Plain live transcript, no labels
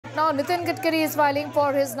now. Nitin Gadkari is filing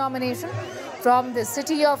for his nomination from the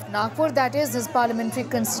city of Nagpur, that is his parliamentary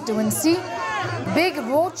constituency. Big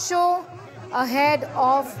roadshow ahead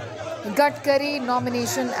of Gadkari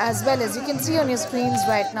nomination as well, as you can see on your screens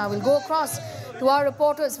right now. We'll go across to our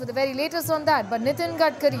reporters for the very latest on that. But Nitin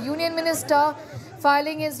Gadkari, Union Minister,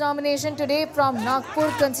 filing his nomination today from Nagpur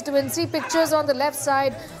constituency. Pictures on the left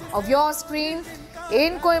side of your screen.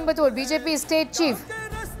 In Coimbatore, BJP State Chief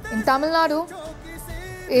in Tamil Nadu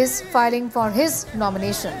is filing for his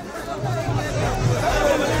nomination.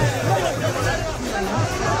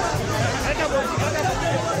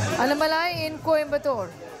 Annamalai in Coimbatore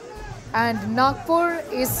and Nagpur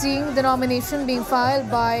is seeing the nomination being filed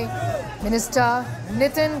by Minister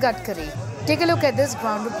Nitin Gadkari. Take a look at this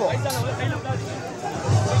ground report.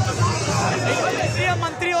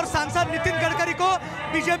 मंत्री और सांसद नितिन गडकरी को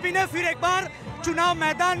BJP ने फिर एक बार चुनाव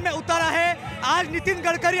मैदान में उतारा है। आज नितिन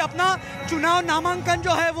गडकरी अपना चुनाव नामांकन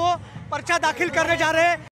जो है वो पर्चा दाखिल करने जा रहे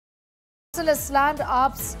हैं। Council has slammed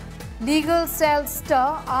AAP's legal cell stir.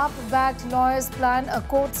 AAP-backed lawyers plan a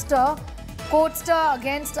court stir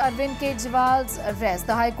against Arvind Kejriwal's arrest.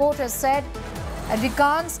 The High Court has said that we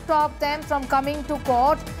can't stop them from coming to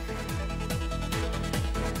court.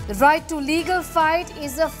 The right to legal fight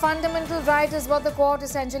is a fundamental right, is what the court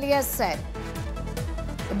essentially has said.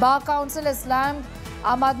 The Bar Council has slammed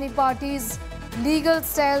Aam Aadmi Party's legal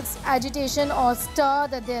cell's agitation or stir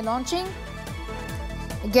that they are launching.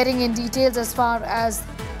 Getting in details as far as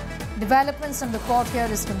developments from the court here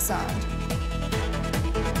is concerned.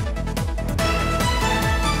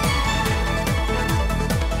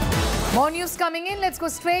 More news coming in. Let's go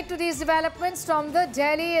straight to these developments from the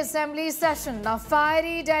Delhi Assembly session. Now,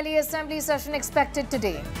 fiery Delhi Assembly session expected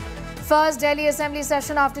today. First Delhi Assembly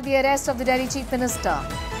session after the arrest of the Delhi Chief Minister.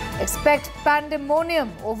 Expect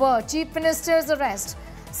pandemonium over Chief Minister's arrest.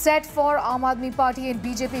 Set for Aam Aadmi Party and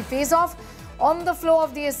BJP face-off on the floor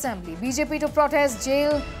of the Assembly. BJP to protest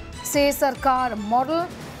jail se sarkar model.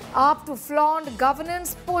 AAP to flaunt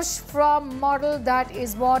governance push from model. That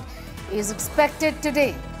is what is expected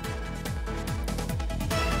today.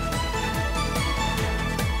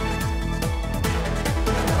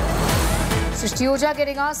 Srishti Oja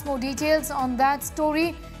getting asked more details on that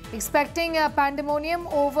story. Expecting a pandemonium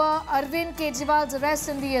over Arvind Kejriwal's arrest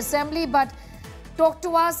in the Assembly. But talk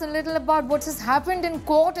to us a little about what has happened in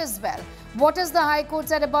court as well. What has the High Court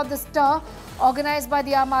said about the stir organized by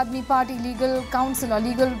the Aam Aadmi Party Legal Council or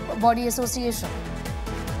Legal Body Association?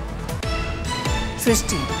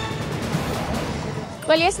 Srishti.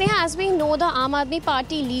 Well, yes, Neha, as we know, the Aam Aadmi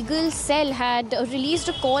Party legal cell had released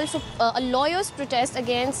a call for a lawyer's protest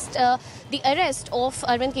against the arrest of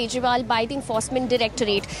Arvind Kejriwal by the Enforcement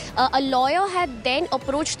Directorate. A lawyer had then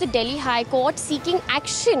approached the Delhi High Court seeking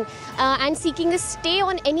action and seeking a stay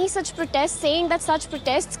on any such protests, saying that such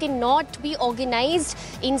protests cannot be organized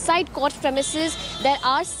inside court premises. There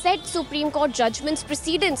are set Supreme Court judgments,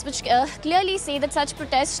 precedents, which clearly say that such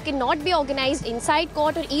protests cannot be organized inside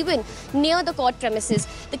court or even near the court premises.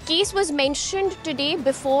 The case was mentioned today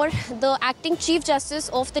before the acting Chief Justice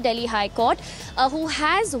of the Delhi High Court, who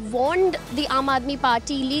has warned the Aam Aadmi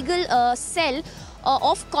Party legal cell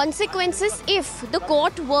of consequences if the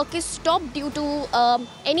court work is stopped due to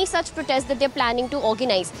any such protest that they're planning to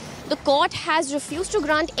organize. The court has refused to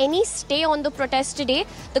grant any stay on the protest today.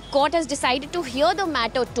 The court has decided to hear the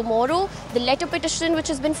matter tomorrow, the letter petition which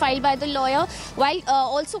has been filed by the lawyer, while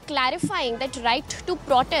also clarifying that right to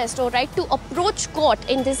protest or right to approach court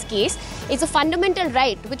in this case is a fundamental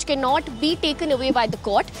right which cannot be taken away by the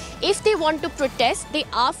court. If they want to protest, they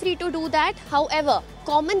are free to do that. However,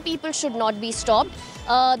 common people should not be stopped.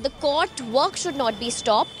 The court work should not be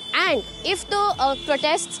stopped. And if the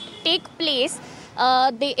protests take place,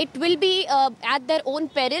 it will be at their own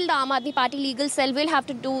peril. The Aam Aadmi Party legal cell will have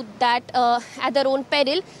to do that at their own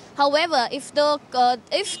peril. However, if the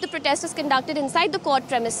protest is conducted inside the court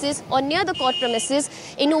premises or near the court premises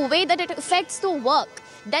in a way that it affects the work,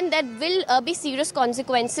 then there will be serious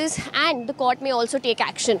consequences and the court may also take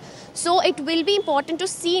action. So it will be important to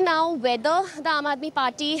see now whether the Aam Aadmi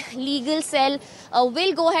Party legal cell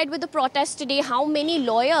will go ahead with the protest today, how many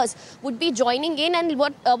lawyers would be joining in, and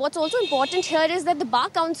what's also important here is that the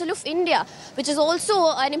Bar Council of India, which is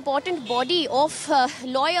also an important body of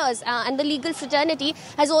lawyers and the legal fraternity,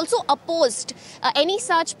 has also opposed any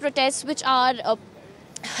such protests which are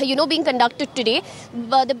being conducted today.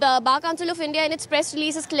 But the Bar Council of India in its press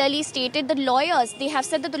release has clearly stated that they have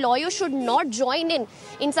said that the lawyers should not join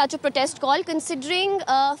in such a protest call, considering,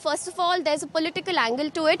 first of all, there's a political angle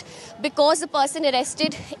to it, because the person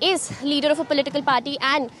arrested is leader of a political party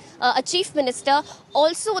and a chief minister.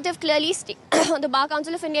 Also, they've clearly the Bar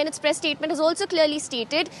Council of India in its press statement has also clearly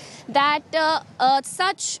stated that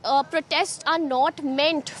such protests are not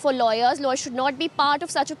meant for lawyers. Lawyers should not be part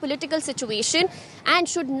of such a political situation and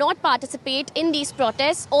should not participate in these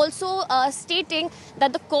protests. Also stating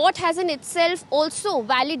that the court has in itself also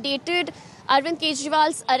validated Arvind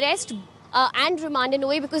Kejriwal's arrest and remand in a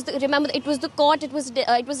way, because remember, it was the court, it was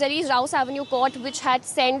Delhi's Rouse Avenue court which had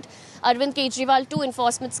sent Arvind Kejriwal to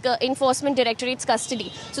Enforcement Directorate's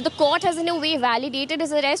custody. So the court has in a way validated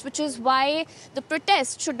his arrest, which is why the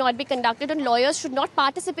protest should not be conducted and lawyers should not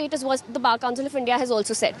participate, as what the Bar Council of India has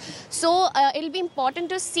also said. So it will be important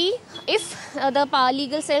to see if the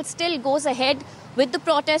legal cell still goes ahead with the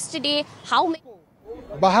protest today. How many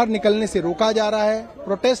बाहर निकलने से रोका जा रहा है,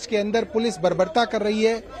 protest के अंदर police बर्बरता कर रही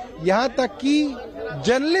है, यहाँ तक कि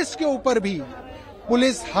जर्नलिस्ट के ऊपर भी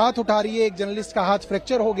पुलिस हाथ उठा रही है। एक जर्नलिस्ट का हाथ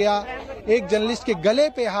फ्रैक्चर हो गया, एक जर्नलिस्ट के गले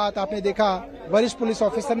पे हाथ आपने देखा वरिष्ठ पुलिस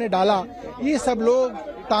ऑफिसर ने डाला। ये सब लोग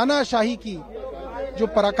तानाशाही की जो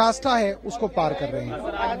पराकाष्ठा है उसको पार कर रहे हैं।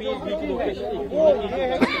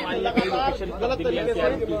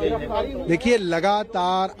 देखिए,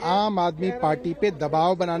 लगातार आम आदमी पार्टी पे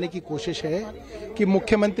दबाव बनाने की कोशिश है कि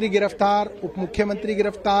मुख्यमंत्री गिरफ्तार, उप मुख्यमंत्री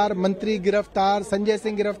गिरफ्तार, मंत्री गिरफ्तार, संजय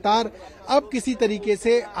सिंह गिरफ्तार। अब किसी तरीके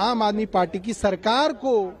से आम आदमी पार्टी की सरकार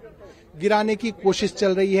को गिराने की कोशिश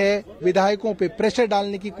चल रही है, विधायकों पे प्रेशर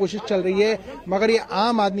डालने की कोशिश चल रही है। मगर ये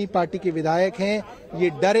आम आदमी पार्टी के विधायक हैं, ये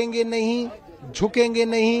डरेंगे नहीं, झुकेंगे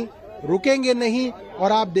नहीं, रुकेंगे नहीं।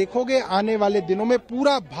 और आप देखोगे आने वाले दिनों में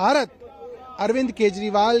पूरा भारत अरविंद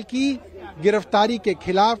केजरीवाल की गिरफ्तारी के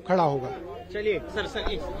खिलाफ खड़ा होगा। चलिए sir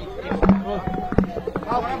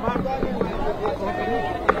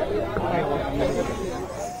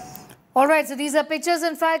All right, so these are pictures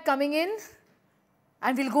in fact coming in,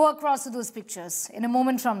 and we'll go across to those pictures in a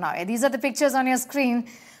moment from now. These are the pictures on your screen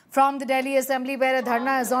from the Delhi Assembly, where a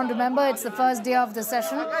dharna is on. Remember, it's the first day of the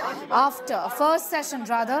session, first session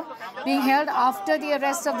being held after the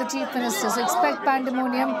arrest of the Chief Minister. So expect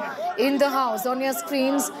pandemonium in the House. On your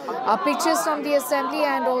screens are pictures from the Assembly,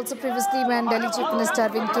 and also previously when Delhi Chief Minister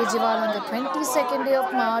Arvind Kejriwal on the 22nd day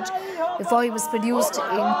of March, before he was produced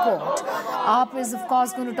in court. AAP is of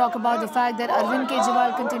course going to talk about the fact that Arvind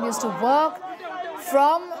Kejriwal continues to work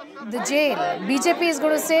from the jail. BJP is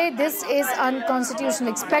going to say this is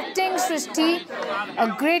unconstitutional, expecting Shrishti a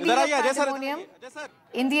great deal of pandemonium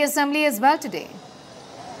in the Assembly as well today.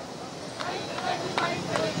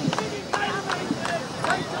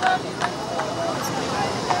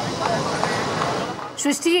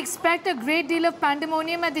 Shrishti, expect a great deal of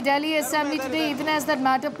pandemonium at the Delhi Assembly today, even as that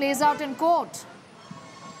matter plays out in court.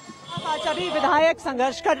 आज सभी विधायक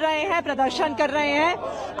संघर्ष कर रहे हैं, प्रदर्शन कर रहे हैं।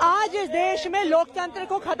 आज इस देश में लोकतंत्र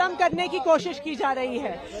को खत्म करने की कोशिश की जा रही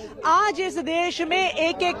है। आज इस देश में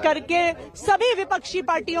एक एक करके सभी विपक्षी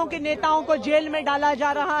पार्टियों के नेताओं को जेल में डाला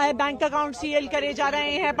जा रहा है, बैंक अकाउंट सील करे जा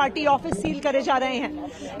रहे हैं, पार्टी ऑफिस सील करे जा रहे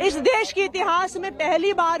हैं। इस देश के इतिहास में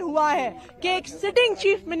पहली बार हुआ है कि एक सिटिंग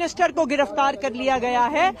चीफ मिनिस्टर को गिरफ्तार कर लिया गया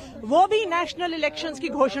है, वो भी नेशनल इलेक्शंस की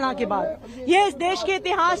घोषणा के बाद। ये इस देश के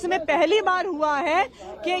इतिहास में पहली बार हुआ है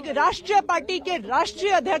कि एक राष्ट्रीय पार्टी के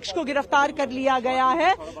राष्ट्रीय अध्यक्ष को गिरफ्तार कर लिया गया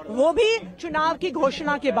है, वो भी चुनाव की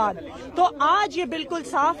घोषणा के बाद। तो आज ये बिल्कुल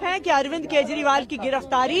साफ है कि अरविंद केजरीवाल की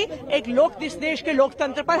गिरफ्तारी एक इस देश के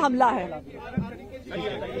लोकतंत्र पर हमला है।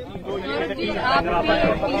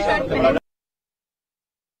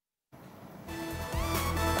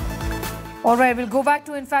 All right, we'll go back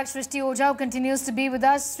to, in fact, Shrishti Ojha, who continues to be with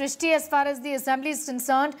us. Shrishti, as far as the Assembly is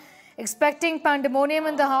concerned, expecting pandemonium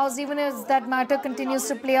in the House, even as that matter continues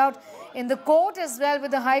to play out in the court as well, with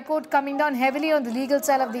the High Court coming down heavily on the legal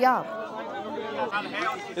side of the arm.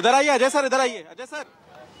 इधर आइए Ajay sir, इधर आइए Ajay sir.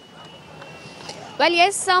 Well,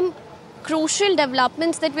 yes, some crucial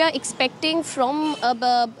developments that we are expecting from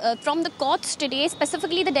the courts today,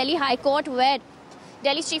 specifically the Delhi High Court, where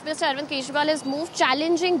Delhi's Chief Minister Arvind Kejriwal has moved,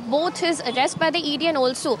 challenging both his arrest by the ED and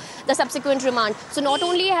also the subsequent remand. So not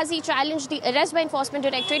only has he challenged the arrest by Enforcement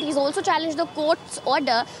Directorate, he's also challenged the court's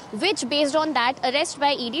order, which based on that arrest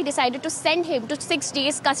by ED decided to send him to 6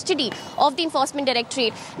 days custody of the Enforcement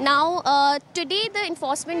Directorate. Now, today the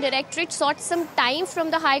Enforcement Directorate sought some time from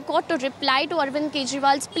the High Court to reply to Arvind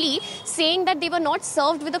Kejriwal's plea, saying that they were not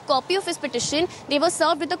served with a copy of his petition. They were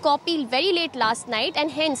served with a copy very late last night, and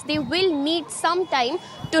hence they will need some time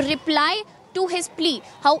to reply to his plea.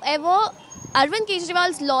 However, Arvind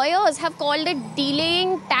Kejriwal's lawyers have called it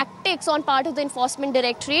delaying tactics on part of the Enforcement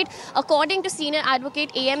Directorate. According to senior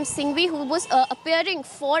advocate Aam Singhvi, who was appearing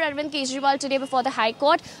for Arvind Kejriwal today before the High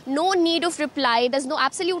Court, no need of reply. There's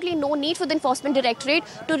absolutely no need for the Enforcement Directorate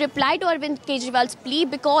to reply to Arvind Kejriwal's plea,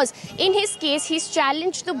 because in his case he's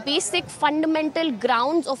challenged the basic fundamental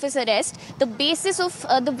grounds of his arrest, the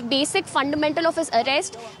basic fundamental of his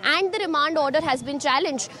arrest, and the remand order has been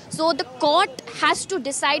challenged. So the court has to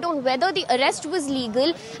decide on whether the arrest was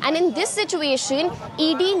legal, and in this situation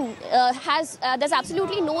ED there's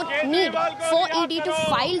absolutely no need for ED to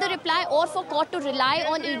file the reply or for court to rely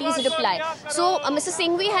on ED's reply. So Mr.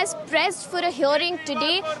 Singhvi has pressed for a hearing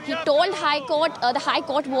today. He told High Court, the High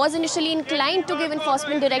Court was initially inclined to give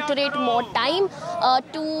Enforcement Directorate more time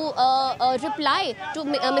to reply to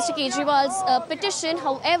Mr. Kejriwal's petition.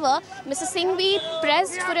 However, Mr. Singhvi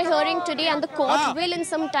pressed for a hearing today, and the court will in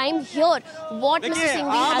some time hear what Mr.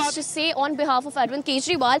 Singhvi has to say on behalf of Arvind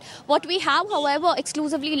Kejriwal. What we have, however,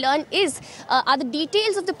 exclusively learned are the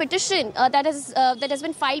details of the petition that has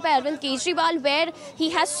been filed by Arvind Kejriwal, where he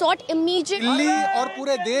has sought immediate. Delhi और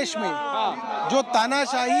पूरे देश में जो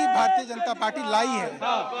तानाशाही Bharatiya Janata party लाई है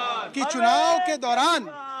कि चुनाव के दौरान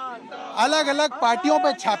अलग अलग पार्टियों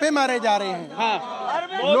पे छापे मारे जा रहे हैं,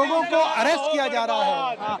 लोगों को अरेस्ट किया जा रहा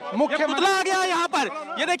है। मुख्य पुतला आ गया यहाँ पर,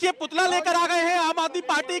 ये देखिए पुतला लेकर आ गए हैं आम आदमी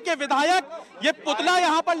पार्टी के विधायक। ये पुतला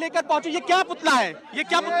यहाँ पर लेकर पहुंचे, ये क्या पुतला है? ये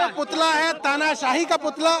क्या पुतला है? तानाशाही का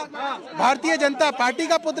पुतला, भारतीय जनता पार्टी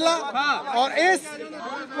का पुतला। और इस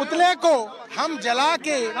पुतले को हम जला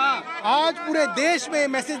के आज पूरे देश में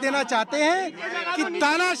मैसेज देना चाहते हैं कि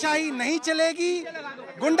तानाशाही नहीं चलेगी,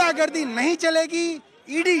 गुंडागर्दी नहीं चलेगी,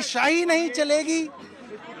 ईडी शाही नहीं चलेगी।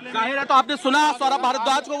 जाहिर है, तो आपने सुना सौरभ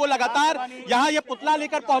भारद्वाज को, वो लगातार यहाँ ये पुतला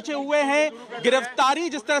लेकर पहुंचे हुए हैं। गिरफ्तारी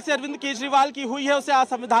जिस तरह से अरविंद केजरीवाल की हुई है उसे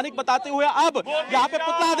असंवैधानिक बताते हुए अब यहाँ पे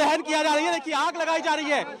पुतला दहन किया जा रही है। देखिए आग लगाई जा रही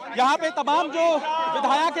है, यहाँ पे तमाम जो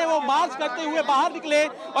विधायक है वो मार्च करते हुए बाहर निकले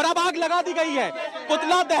और अब आग लगा दी गई है।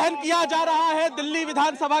 पुतला दहन किया जा रहा है दिल्ली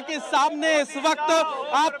विधानसभा के सामने। इस वक्त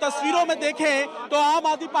आप तस्वीरों में देखें तो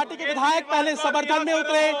आम आदमी पार्टी के विधायक पहले समर्थन में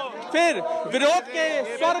उतरे, फिर विरोध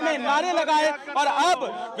के स्वर में नारे लगाए और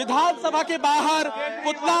अब विधानसभा के बाहर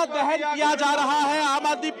पुतला दहन किया जा रहा है। आम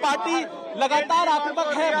आदमी पार्टी लगातार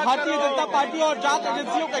आक्रामक है भारतीय जनता पार्टी और जांच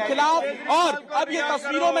एजेंसियों के खिलाफ, और अब ये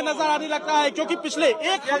तस्वीरों में नजर आने लग रहा है क्योंकि पिछले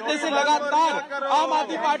एक हफ्ते से लगातार आम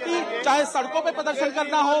आदमी पार्टी चाहे सड़कों पे प्रदर्शन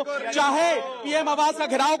करना हो, चाहे पीएम आवास का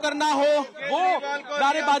घेराव करना हो, वो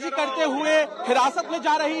नारेबाजी करते हुए हिरासत में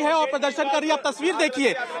जा रही है और प्रदर्शन कर रही है। अब तस्वीर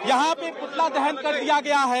देखिए, यहाँ पे पुतला दहन कर दिया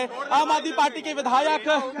गया है। आम आदमी पार्टी के विधायक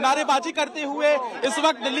नारेबाजी करते हुए इस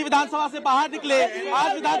वक्त दिल्ली विधानसभा से बाहर निकले।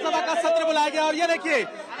 आज विधानसभा का सत्र बुलाया गया और ये देखिए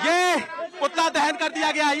ये पुतला दहन कर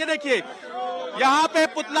दिया गया है। ये देखिए यहाँ पे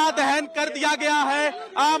पुतला दहन कर दिया गया है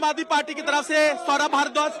आम आदमी पार्टी की तरफ से। सौरभ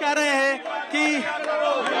भारद्वाज कह रहे हैं कि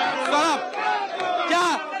सौरभ क्या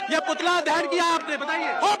ये पुतला दहन किया आपने,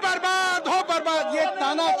 बताइए। हो बर्बाद, ये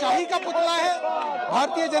तानाशाही का पुतला है,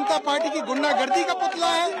 भारतीय जनता पार्टी की गुंडागर्दी का पुतला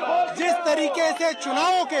है। जिस तरीके से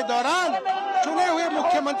चुनावों के दौरान चुने हुए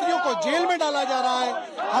मुख्यमंत्रियों को जेल में डाला जा रहा है,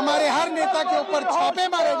 हमारे हर नेता के ऊपर छापे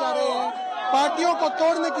मारे जा रहे हैं, पार्टियों को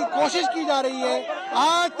तोड़ने की कोशिश की जा रही है।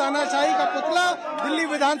 आज तानाशाही का पुतला दिल्ली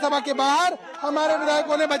विधानसभा के बाहर हमारे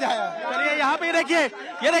विधायकों ने बजाया। चलिए यहाँ पे देखिए,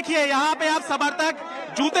 ये देखिए यहाँ पे आप समर्थक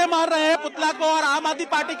जूते मार रहे हैं पुतला को और आम आदमी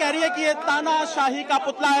पार्टी कह रही है कि ये तानाशाही का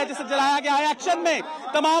पुतला है जिसे जलाया गया है। एक्शन में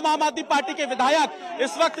तमाम आम आदमी पार्टी के विधायक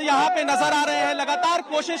इस वक्त यहाँ पे नजर आ रहे हैं। लगातार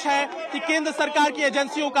कोशिश है कि केंद्र सरकार की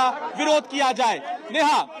एजेंसियों का विरोध किया जाए।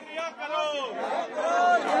 Neha,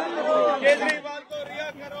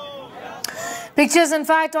 Pictures, in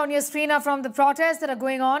fact, on your screen are from the protests that are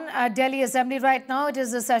going on at Delhi Assembly right now. It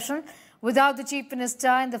is a session without the Chief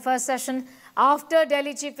Minister. In the first session, after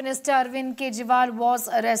Delhi Chief Minister Arvind Kejriwal was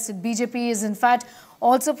arrested, BJP is, in fact,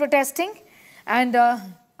 also protesting and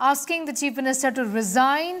asking the Chief Minister to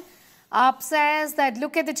resign. AAP says that,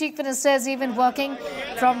 look at the Chief Minister is even working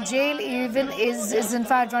from jail, even is in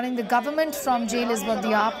fact running the government from jail is what the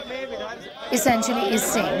AAP essentially is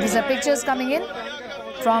saying. These are pictures coming in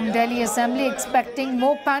from Delhi Assembly, expecting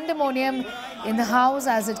more pandemonium in the House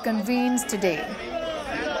as it convenes today.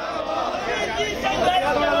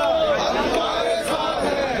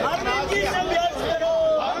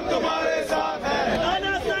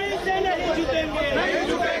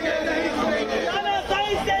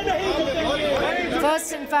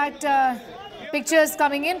 First, in fact, pictures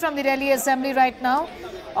coming in from the Delhi Assembly right now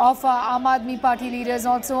of Aam Aadmi Party leaders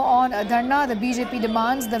also on Dharna. The BJP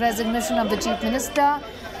demands the resignation of the Chief Minister.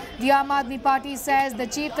 The Aam Aadmi Party says the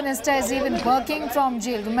Chief Minister is even working from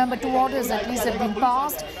jail. Remember, 2 orders at least have been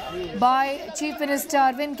passed by Chief Minister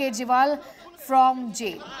Arvind Kejriwal from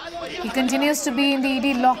jail. He continues to be in the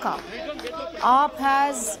ED lockup. AAP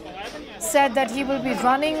has said that he will be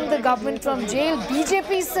running the government from jail.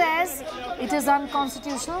 BJP says it is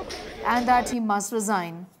unconstitutional and that he must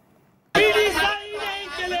resign.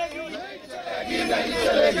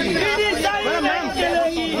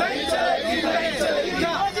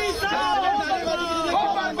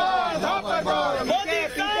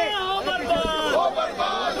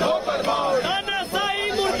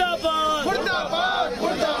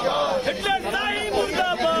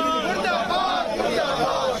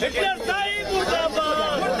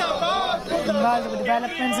 There were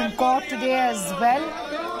developments in court today as well,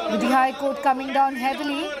 with the High Court coming down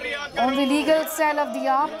heavily on the legal cell of the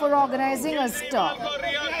AAP for organizing a stir.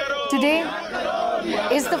 Today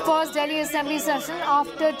is the first Delhi Assembly session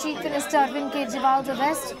after Chief Minister Arvind Kejriwal's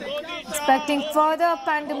arrest, expecting further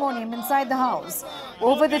pandemonium inside the house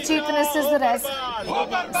over the Chief Minister's arrest.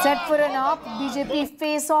 Set for an AAP BJP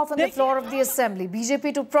face-off on the floor of the Assembly.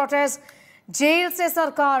 BJP to protest jail se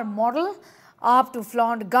sarkar model, AAP to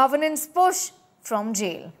flaunt governance push from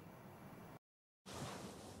jail.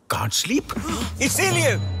 Can't sleep?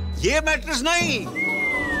 इसीलिए ये mattress नहीं.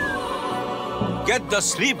 Get the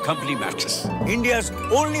Sleep Company mattress. India's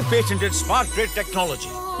only patented smart grid technology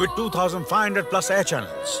with 2,500 plus air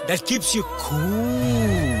channels that keeps you cool.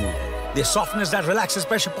 There's softness that relaxes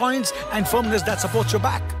pressure points and firmness that supports your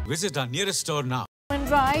back. Visit our nearest store now. Human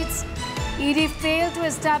rights. ED failed to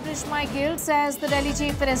establish my guilt, says the Delhi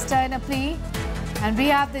Chief Minister in a plea. And we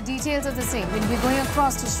have the details of the same. We'll be going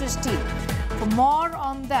across to Srishti for more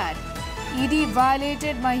on that. ED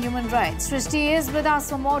violated my human rights. Srishti is with us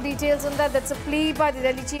for more details on that. That's a plea by the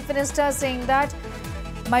Delhi Chief Minister saying that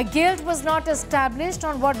my guilt was not established.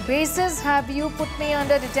 On what basis have you put me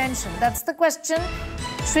under detention? That's the question,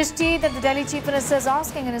 Srishti, that the Delhi Chief Minister is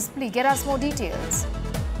asking in his plea. Get us more details.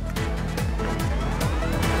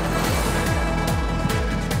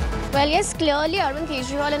 Well, yes, clearly Arvind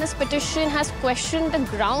Kejriwal in his petition has questioned the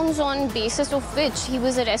grounds on basis of which he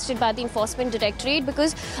was arrested by the Enforcement Directorate,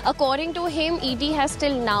 because according to him, ED has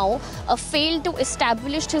till now failed to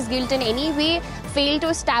establish his guilt in any way, failed to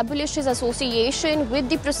establish his association with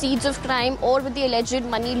the proceeds of crime or with the alleged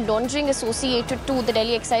money laundering associated to the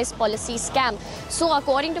Delhi excise policy scam. So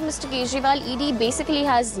according to Mr. Kejriwal, ED basically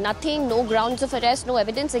has nothing, no grounds of arrest, no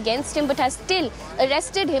evidence against him, but has still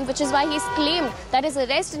arrested him, which is why he's claimed that his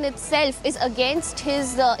arrest in itself is against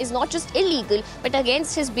his, is not just illegal, but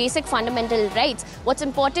against his basic fundamental rights. What's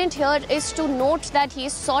important here is to note that he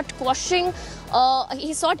sought quashing,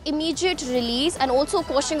 he sought immediate release and also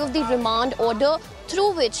quashing of the remand order,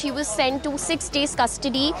 through which he was sent to 6 days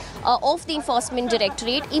custody of the Enforcement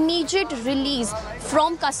Directorate. Immediate release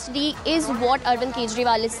from custody is what Arvind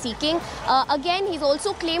Kejriwal is seeking. Again, he's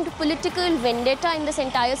also claimed political vendetta in this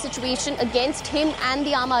entire situation against him and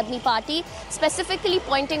the Aam Aadmi Party, specifically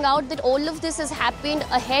pointing out that all of this has happened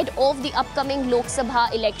ahead of the upcoming Lok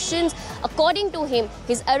Sabha elections. According to him,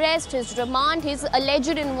 his arrest, his remand, his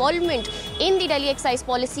alleged involvement in the Delhi excise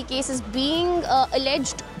policy case is being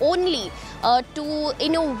alleged only to,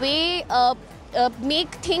 in a way,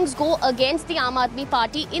 make things go against the Aam Aadmi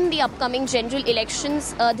Party in the upcoming general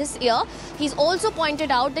elections this year. He's also pointed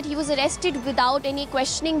out that he was arrested without any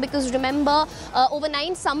questioning because, remember, over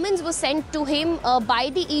 9 summons were sent to him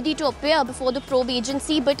by the ED to appear before the probe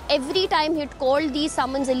agency, but every time he had called these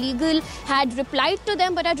summons illegal, had replied to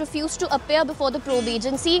them but had refused to appear before the probe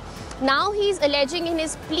agency. Now he's alleging in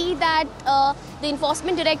his plea that the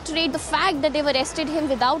Enforcement Directorate, the fact that they've arrested him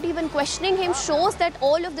without even questioning him, shows that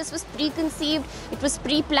all of this was preconceived, it was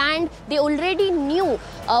pre-planned. They already knew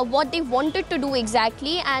what they wanted to do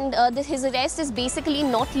exactly, and his arrest is basically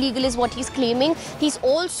not legal is what he's claiming. He's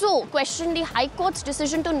also questioned the High Court's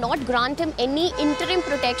decision to not grant him any interim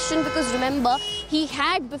protection because, remember, he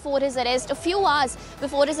had before his arrest, a few hours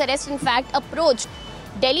before his arrest in fact, approached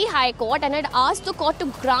Delhi High Court and had asked the court to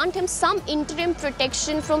grant him some interim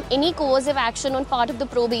protection from any coercive action on part of the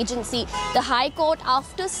probe agency. The High Court,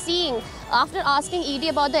 after asking ED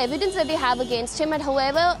about the evidence that they have against him, had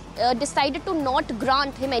however decided to not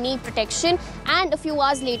grant him any protection, and a few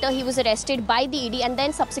hours later he was arrested by the ED and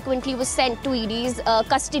then subsequently was sent to ED's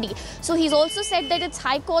custody. So he's also said that it's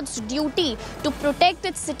High Court's duty to protect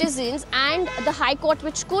its citizens, and the High Court,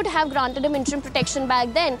 which could have granted him interim protection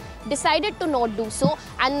back then, decided to not do so,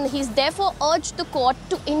 and he's therefore urged the court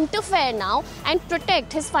to interfere now and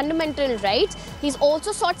protect his fundamental rights. He's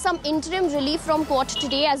also sought some interim relief from court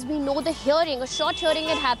today. As we know, the hearing, a short hearing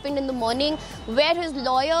had happened in the morning where his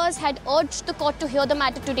lawyers had urged the court to hear the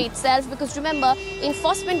matter today itself because, remember,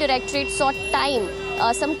 Enforcement Directorate sought time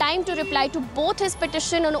some time to reply to both his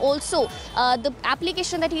petition and also the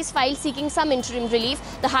application that he's filed seeking some interim relief.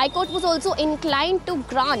 The High Court was also inclined to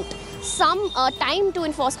grant some time to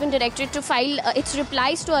Enforcement Directorate to file its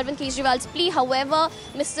replies to Arvind Kejriwal's plea. However,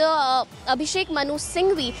 Mr. Abhishek Manu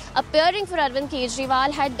Singhvi, appearing for Arvind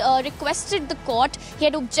Kejriwal, had requested the court, he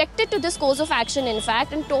had objected to this course of action in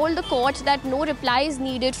fact, and told the court that no reply is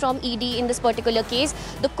needed from ED in this particular case.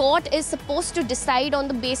 The court is supposed to decide on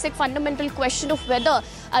the basic fundamental question of whether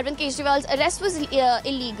Arvind Kejriwal's arrest was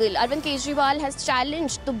illegal. Arvind Kejriwal has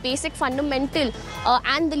challenged the basic fundamental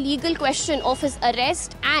and the legal question of his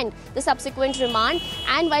arrest and the subsequent remand,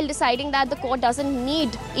 and while deciding that the court doesn't need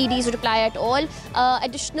ED's reply at all.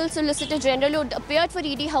 Additional Solicitor General who appeared for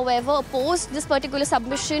ED, however, opposed this particular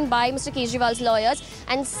submission by Mr. Kejriwal's lawyers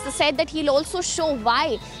and said that he'll also show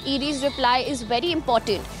why ED's reply is very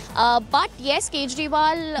important. But yes,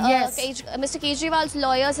 Mr. Kejriwal's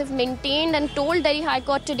lawyers have maintained and told Delhi High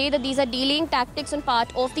Court today that these are delaying tactics on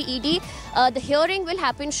part of the ED. The hearing will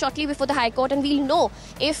happen shortly before the High Court, and we'll know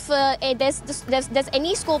if there's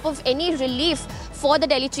any scope of any relief for the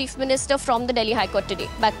Delhi Chief Minister from the Delhi High Court today.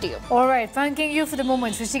 Back to you. All right, thanking you for the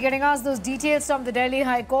moment. Shristi getting us those details from the Delhi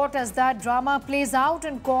High Court as that drama plays out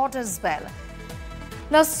in court as well.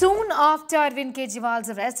 Now, soon after Arvind Kejriwal's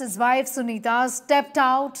arrest, his wife Sunita stepped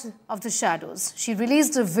out of the shadows. She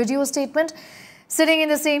released a video statement sitting in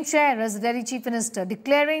the same chair as the Delhi Chief Minister,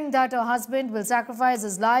 declaring that her husband will sacrifice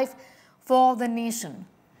his life for the nation.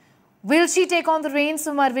 Will she take on the reins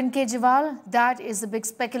from Arvind Kejriwal? That is the big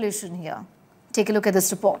speculation here. Take a look at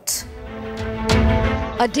this report.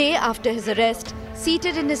 A day after his arrest,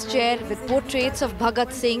 seated in his chair with portraits of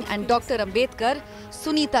Bhagat Singh and Dr. Ambedkar,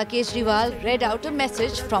 Sunita Kejriwal read out a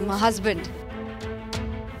message from her husband.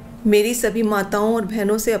 मेरी सभी माताओं और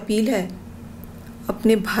बहनों से appeal है,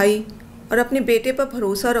 अपने भाई और अपने बेटे पर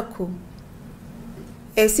भरोसा रखो।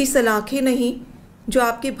 ऐसी सलाखें नहीं जो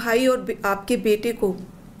आपके भाई और आपके बेटे को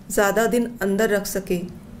ज़्यादा दिन अंदर रख सके।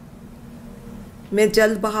 मैं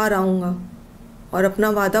जल्द बाहर आऊँगा और अपना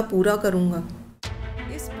वादा पूरा करूँगा।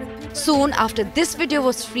 Soon after this video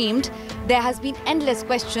was streamed, there has been endless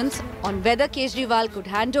questions on whether Kejriwal could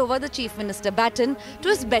hand over the Chief Minister baton to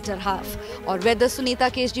his better half, or whether Sunita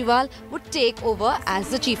Kejriwal would take over as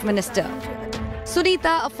the Chief Minister.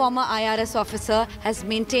 Sunita, a former IRS officer, has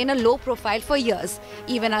maintained a low profile for years,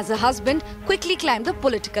 even as her husband quickly climbed the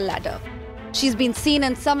political ladder. She's been seen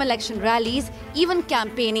in some election rallies, even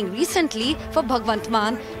campaigning recently for Bhagwant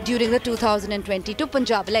Mann during the 2022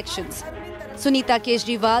 Punjab elections. Sunita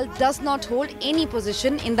Kejriwal does not hold any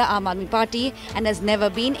position in the Aam Aadmi Party and has never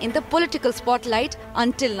been in the political spotlight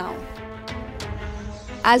until now.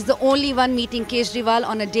 As the only one meeting Kejriwal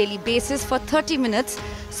on a daily basis for 30 minutes,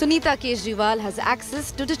 Sunita Kejriwal has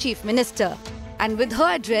access to the Chief Minister. And with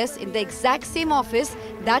her address in the exact same office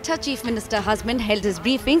that her Chief Minister husband held his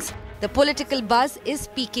briefings, the political buzz is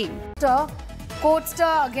peaking. Court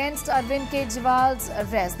stir against Arvind Kejriwal's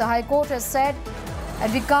arrest. The High Court has said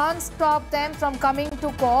and we can't stop them from coming to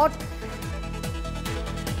court.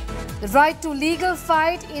 The right to legal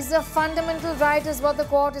fight is a fundamental right, is what the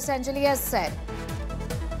court essentially has said.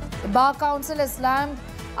 The Bar Council has slammed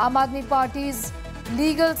Aam Aadmi Party's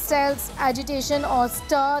legal cell's agitation or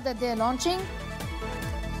stir that they are launching.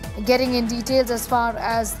 Getting in details as far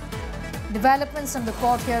as developments from the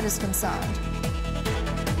court here is concerned.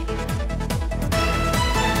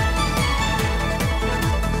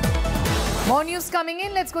 More news coming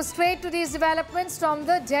in. Let's go straight to these developments from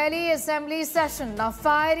the Delhi Assembly session. Now,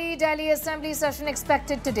 fiery Delhi Assembly session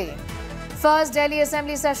expected today. First Delhi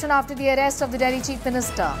Assembly session after the arrest of the Delhi Chief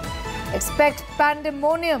Minister. Expect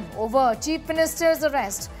pandemonium over Chief Minister's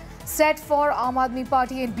arrest. Set for Aam Aadmi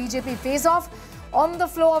Party and BJP face-off on the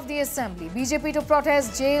floor of the Assembly. BJP to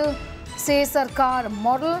protest jail, say Sarkar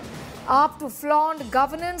model. AAP to flaunt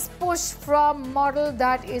governance push from model.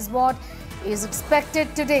 That is what is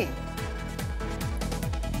expected today.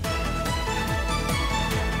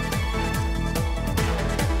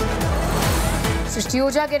 Srishti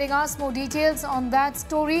Oja getting us more details on that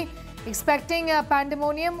story. Expecting a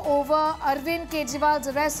pandemonium over Arvind Kejriwal's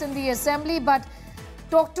arrest in the Assembly. But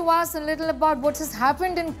talk to us a little about what has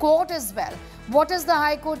happened in court as well. What has the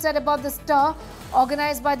High Court said about the stir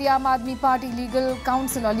organized by the Aam Aadmi Party Legal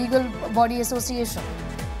Council or Legal Body Association?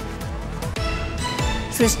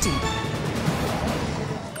 Srishti.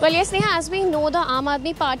 Well, yes, Neha, as we know, the Aam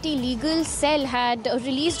Aadmi Party legal cell had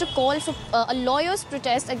released a call for a lawyer's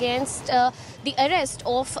protest against the arrest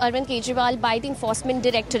of Arvind Kejriwal by the Enforcement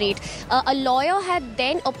Directorate. A lawyer had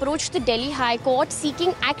then approached the Delhi High Court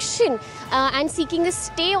seeking action and seeking a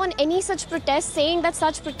stay on any such protests, saying that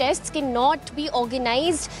such protests cannot be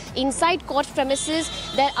organized inside court premises.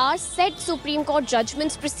 There are set Supreme Court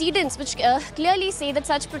judgments, precedents, which clearly say that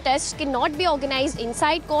such protests cannot be organized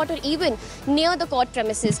inside court or even near the court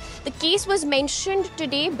premises. The case was mentioned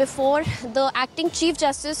today before the acting Chief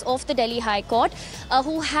Justice of the Delhi High Court,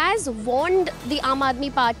 who has warned the Aam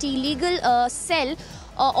Aadmi Party legal cell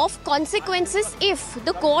of consequences if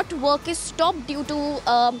the court work is stopped due to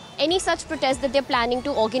any such protest that they're planning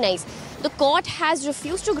to organize. The court has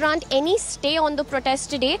refused to grant any stay on the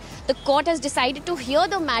protest today. The court has decided to hear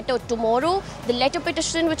the matter tomorrow, the letter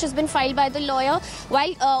petition which has been filed by the lawyer,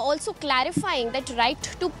 while also clarifying that right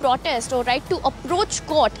to protest or right to approach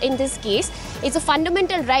court in this case is a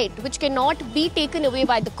fundamental right which cannot be taken away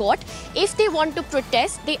by the court. If they want to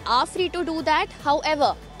protest, they are free to do that.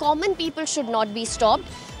 However, common people should not be stopped.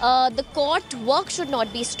 The court work should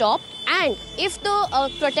not be stopped. And if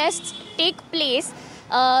the protests take place,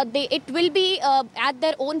 it will be at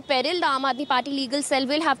their own peril. The Aam Aadmi Party legal cell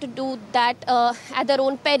will have to do that at their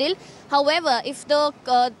own peril. However, if the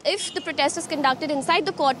protest is conducted inside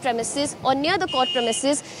the court premises or near the court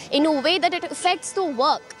premises in a way that it affects the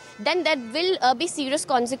work, then there will be serious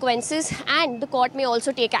consequences and the court may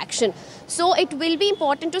also take action. So it will be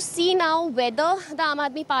important to see now whether the Aam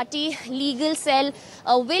Aadmi Party legal cell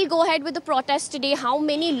will go ahead with the protest today, how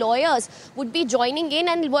many lawyers would be joining in,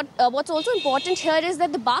 and what's also important here is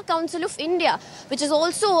that the Bar Council of India, which is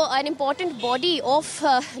also an important body of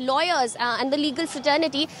lawyers and the legal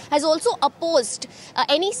fraternity, has also opposed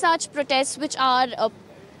any such protests which are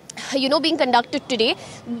being conducted today.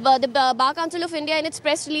 The Bar Council of India in its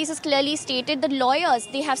press release has clearly stated that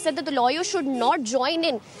they have said that the lawyers should not join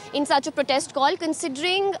in such a protest call,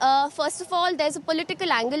 considering, first of all, there's a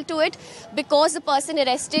political angle to it because the person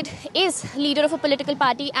arrested is leader of a political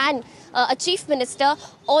party and a chief minister.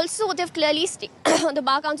 Also, they've clearly the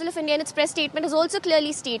Bar Council of India in its press statement has also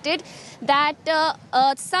clearly stated that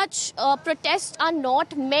such protests are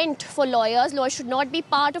not meant for lawyers. Lawyers should not be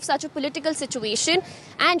part of such a political situation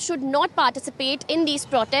and should not participate in these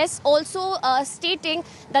protests. Also stating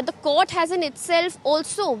that the court has in itself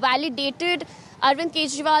also validated Arvind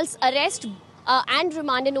Kejriwal's arrest and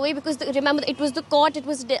remand in a way, because remember it was the court, it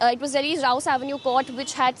was Delhi's Rouse Avenue court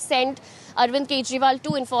which had sent Arvind Kejriwal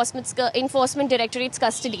to Enforcement Directorate's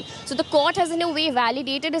custody. So the court has in a way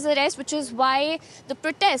validated his arrest, which is why the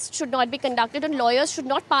protest should not be conducted and lawyers should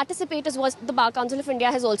not participate, as what the Bar Council of India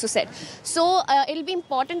has also said. So it'll be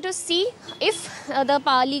important to see if the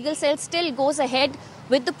legal cell still goes ahead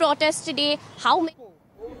with the protest today, how many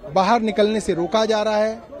बाहर निकलने से रोका जा रहा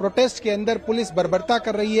है। Protest के अंदर police बर्बरता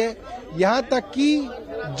कर रही है, यहाँ तक कि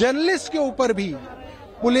जर्नलिस्ट के ऊपर भी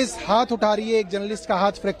पुलिस हाथ उठा रही है। एक जर्नलिस्ट का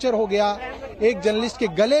हाथ फ्रैक्चर हो गया, एक जर्नलिस्ट के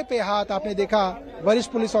गले पे हाथ आपने देखा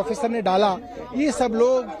वरिष्ठ पुलिस ऑफिसर ने डाला। ये सब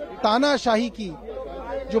लोग तानाशाही की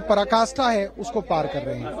जो पराकाष्ठा है उसको पार कर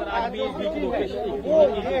रहे हैं।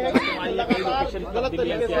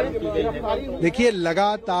 देखिए,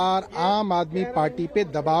 लगातार आम आदमी पार्टी पे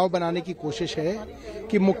दबाव बनाने की कोशिश है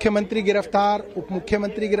कि मुख्यमंत्री गिरफ्तार, उप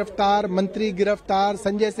मुख्यमंत्री गिरफ्तार, मंत्री गिरफ्तार,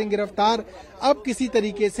 संजय सिंह गिरफ्तार। अब किसी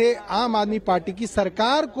तरीके से आम आदमी पार्टी की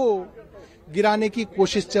सरकार को गिराने की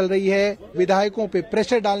कोशिश चल रही है, विधायकों पे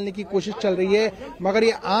प्रेशर डालने की कोशिश चल रही है। मगर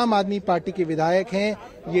ये आम आदमी पार्टी के विधायक हैं,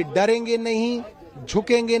 ये डरेंगे नहीं,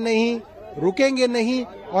 झुकेंगे नहीं, रुकेंगे नहीं।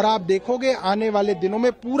 और आप देखोगे आने वाले दिनों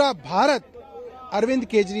में पूरा भारत अरविंद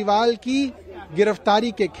केजरीवाल की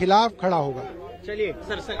गिरफ्तारी के खिलाफ खड़ा होगा। चलिए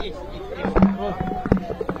sir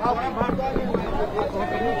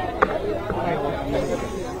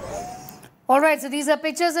All right, so these are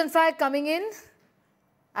pictures in fact coming in,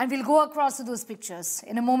 and we'll go across to those pictures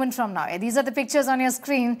in a moment from now. These are the pictures on your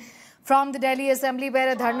screen from the Delhi Assembly where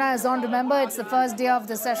a dharna is on. Remember, it's the first day of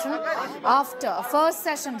the session, first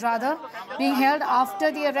session being held after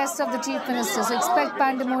the arrest of the Chief Minister. So expect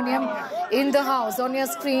pandemonium in the House. On your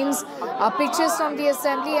screens are pictures from the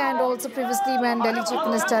Assembly and also previously when Delhi Chief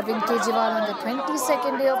Minister Arvind Kejriwal on the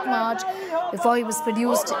 22nd day of March before he was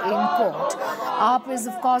produced in court. AAP is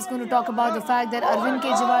of course going to talk about the fact that Arvind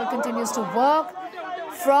Kejriwal continues to work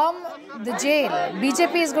from the jail.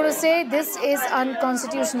 BJP is going to say this is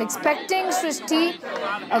unconstitutional, expecting Shrishti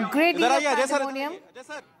a great deal of pandemonium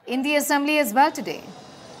in the Assembly as well today.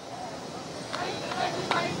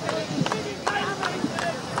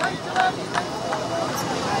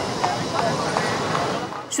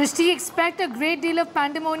 Shrishti, expect a great deal of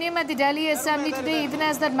pandemonium at the Delhi Assembly today, even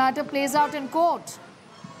as that matter plays out in court.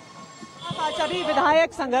 आज सभी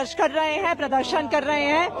विधायक संघर्ष कर रहे हैं, प्रदर्शन कर रहे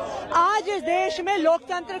हैं। आज इस देश में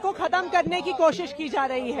लोकतंत्र को खत्म करने की कोशिश की जा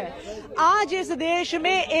रही है। आज इस देश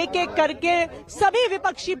में एक एक करके सभी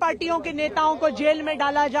विपक्षी पार्टियों के नेताओं को जेल में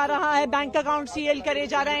डाला जा रहा है, बैंक अकाउंट सील करे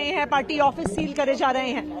जा रहे हैं, पार्टी ऑफिस सील करे जा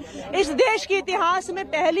रहे हैं। इस देश के इतिहास में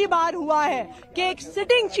पहली बार हुआ है कि एक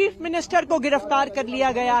सिटिंग चीफ मिनिस्टर को गिरफ्तार कर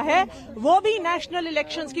लिया गया है, वो भी नेशनल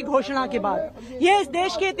इलेक्शंस की घोषणा के बाद। ये इस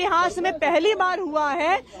देश के इतिहास में पहली बार हुआ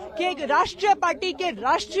है कि एक राष्ट्रीय पार्टी के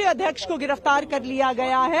राष्ट्रीय अध्यक्ष को गिरफ्तार कर लिया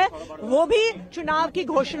गया है, वो भी चुनाव की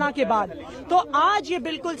घोषणा के बाद। तो आज ये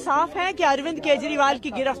बिल्कुल साफ है कि अरविंद केजरीवाल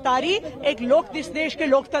की गिरफ्तारी एक इस देश के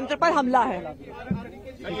लोकतंत्र पर हमला है।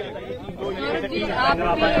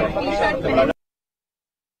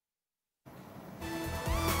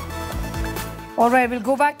 All right, we'll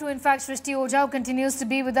go back to, in fact, Shrishti Ojha, who continues to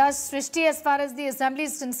be with us. Shrishti, as far as the assembly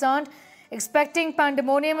is concerned, expecting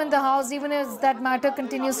pandemonium in the House, even as that matter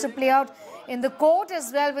continues to play out in the court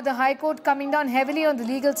as well, with the High Court coming down heavily on the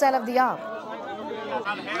legal side of the arm.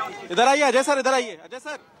 इधर आइए Ajay sir, इधर आइए Ajay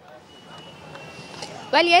sir.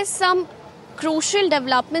 Well, yes, some crucial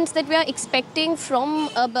developments that we are expecting from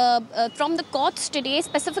the courts today,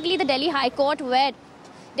 specifically the Delhi High Court, where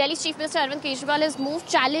Delhi's Chief Minister Arvind Kejriwal has moved,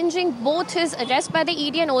 challenging both his arrest by the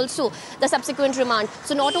ED and also the subsequent remand.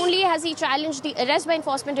 So not only has he challenged the arrest by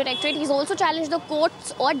Enforcement Directorate, he's also challenged the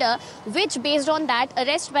court's order, which based on that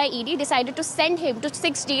arrest by ED decided to send him to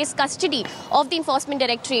 6 days custody of the Enforcement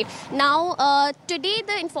Directorate. Now, today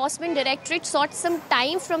the Enforcement Directorate sought some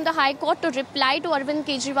time from the High Court to reply to Arvind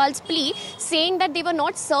Kejriwal's plea, saying that they were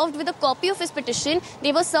not served with a copy of his petition.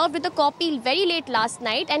 They were served with a copy very late last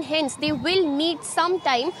night, and hence they will need some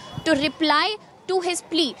time to reply to his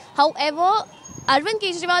plea. However, Arvind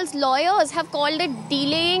Kejriwal's lawyers have called it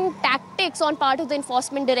delaying tactics on part of the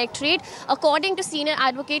Enforcement Directorate. According to senior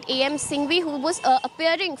advocate Aam Singhvi, who was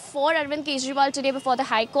appearing for Arvind Kejriwal today before the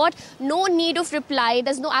High Court, no need of reply.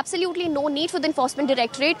 There's absolutely no need for the Enforcement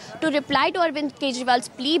Directorate to reply to Arvind Kejriwal's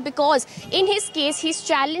plea, because in his case he's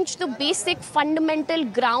challenged the basic fundamental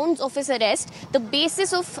grounds of his arrest, the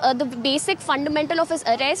basic fundamental of his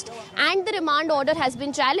arrest, and the remand order has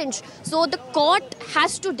been challenged. So the court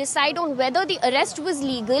has to decide on whether the arrest was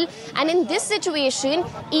legal, and in this situation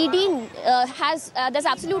ED there's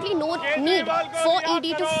absolutely no need for ED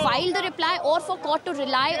to file the reply or for court to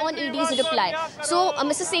rely on ED's reply. So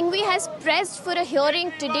Mr. Singhvi has pressed for a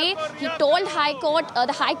hearing today. He told High Court,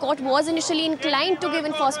 the High Court was initially inclined to give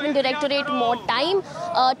Enforcement Directorate more time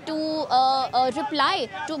to reply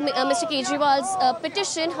to Mr. Kejriwal's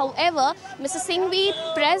petition. However, Mr. Singhvi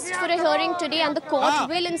pressed for a hearing today, and the court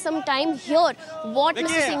will in some time hear what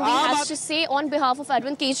Mr. Singhvi has to say on behalf of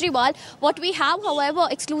Arvind Kejriwal. What we have, however,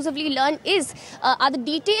 exclusively learned are the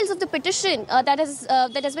details of the petition that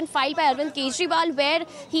has been filed by Arvind Kejriwal, where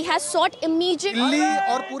he has sought immediate. Delhi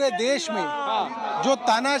और पूरे देश में जो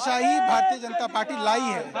तानाशाही Bharatiya Janata party लाई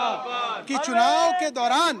है कि चुनाव के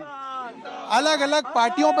दौरान अलग अलग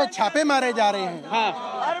पार्टियों पर छापे मारे जा रहे हैं,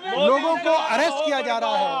 लोगों को अरेस्ट किया जा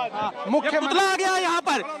रहा है। मुख्य पुतला आ गया यहाँ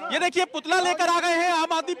पर, ये देखिए पुतला लेकर आ गए हैं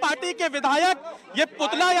आम आदमी पार्टी के विधायक। ये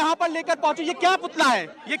पुतला यहाँ पर लेकर पहुंचे। ये क्या पुतला है?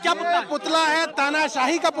 ये क्या पुतला है?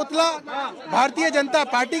 तानाशाही का पुतला, भारतीय जनता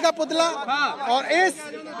पार्टी का पुतला। और इस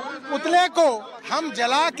पुतले को हम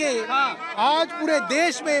जला के आज पूरे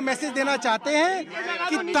देश में मैसेज देना चाहते हैं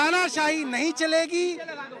कि तानाशाही नहीं चलेगी,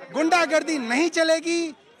 गुंडागर्दी नहीं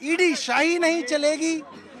चलेगी, ईडी शाही नहीं चलेगी।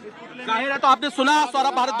 जाहिर है, तो आपने सुना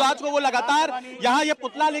सौरभ भारद्वाज को, वो लगातार यहाँ ये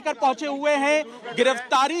पुतला लेकर पहुंचे हुए हैं।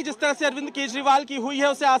 गिरफ्तारी जिस तरह से अरविंद केजरीवाल की हुई है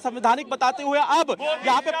उसे असंवैधानिक बताते हुए अब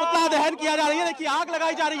यहाँ पे पुतला दहन किया जा रही है। देखिए आग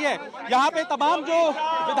लगाई जा रही है। यहाँ पे तमाम जो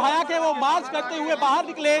विधायक है वो मार्च करते हुए बाहर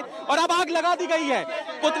निकले और अब आग लगा दी गई है।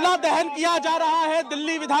 पुतला दहन किया जा रहा है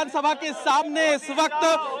दिल्ली विधानसभा के सामने। इस वक्त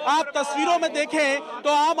आप तस्वीरों में देखें तो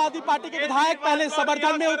आम आदमी पार्टी के विधायक पहले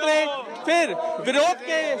समर्थन में उतरे, फिर विरोध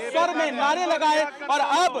के स्वर में नारे लगाए और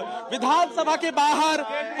अब विधानसभा के बाहर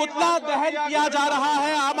पुतला दहन किया जा रहा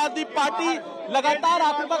है। आम आदमी पार्टी लगातार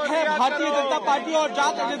आक्रामक है भारतीय जनता पार्टी और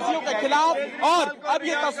जांच एजेंसियों के खिलाफ, और अब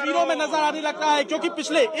ये तस्वीरों में नजर आने लग रहा है क्योंकि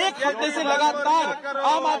पिछले एक हफ्ते से लगातार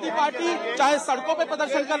आम आदमी पार्टी चाहे सड़कों पे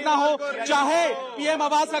प्रदर्शन करना हो, चाहे पीएम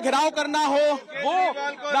आवास का घेराव करना हो, वो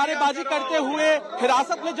नारेबाजी करते हुए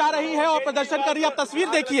हिरासत में जा रही है और प्रदर्शन कर रही है। अब तस्वीर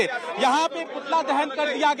देखिए, यहाँ पे पुतला दहन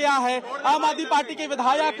कर दिया गया है। आम आदमी पार्टी के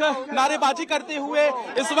विधायक नारेबाजी करते हुए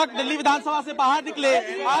इस वक्त दिल्ली विधानसभा से बाहर निकले।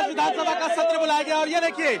 आज विधानसभा का सत्र बुलाया गया और ये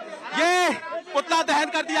देखिए ये पुतला दहन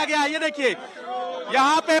कर दिया गया है। ये देखिए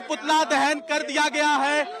यहाँ पे पुतला दहन कर दिया गया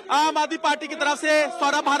है आम आदमी पार्टी की तरफ से।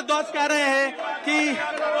 सौरभ भारद्वाज कह रहे हैं कि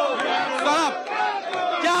सौरभ,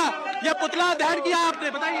 क्या ये पुतला दहन किया आपने,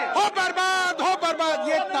 बताइए। हो बर्बाद,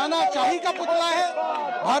 ये तानाशाही का पुतला है,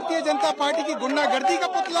 भारतीय जनता पार्टी की गुंडागर्दी का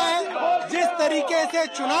पुतला है। जिस तरीके से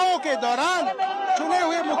चुनावों के दौरान चुने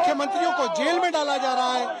हुए मुख्यमंत्रियों को जेल में डाला जा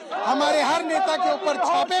रहा है, हमारे हर नेता के ऊपर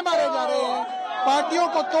छापे मारे जा रहे हैं, पार्टियों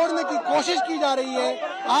को तोड़ने की कोशिश की जा रही है।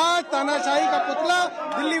 आज तानाशाही का पुतला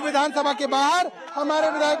दिल्ली विधानसभा के बाहर हमारे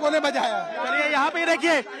विधायकों ने बजाया। चलिए यहाँ पे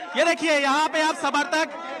ये देखिए यहाँ पे आप समर्थक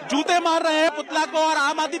जूते मार रहे हैं पुतला को, और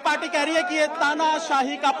आम आदमी पार्टी कह रही है कि ये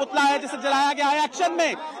तानाशाही का पुतला है जिसे जलाया गया है। एक्शन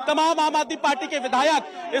में तमाम आम आदमी पार्टी के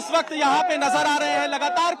विधायक इस वक्त यहाँ पे नजर आ रहे हैं।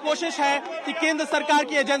 लगातार कोशिश है कि केंद्र सरकार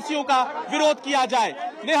की एजेंसियों का विरोध किया जाए।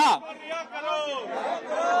 Neha,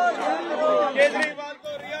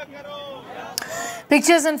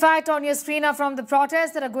 Pictures, in fact, on your screen are from the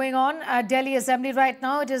protests that are going on at Delhi Assembly right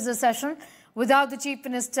now. It is a session without the Chief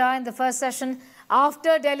Minister. In the first session,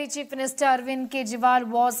 after Delhi Chief Minister Arvind Kejriwal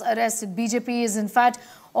was arrested, BJP is, in fact,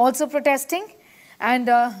 also protesting and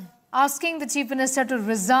asking the Chief Minister to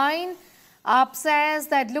resign. AAP says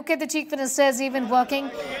that, look at the Chief Minister is even working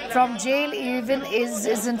from jail, even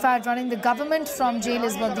is in fact running the government from jail,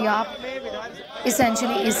 is what the AAP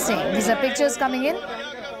essentially is saying. These are pictures coming in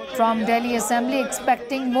from Delhi Assembly,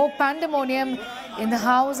 expecting more pandemonium in the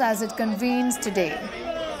House as it convenes today.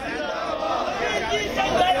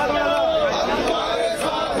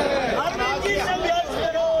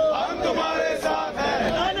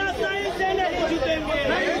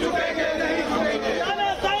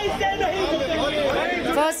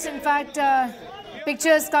 First, in fact,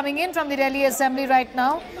 pictures coming in from the Delhi Assembly right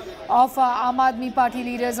now of Aam Aadmi Party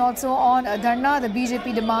leaders also on Dharna. The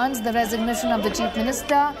BJP demands the resignation of the Chief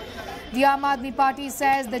Minister. The Aam Aadmi Party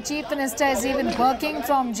says the Chief Minister is even working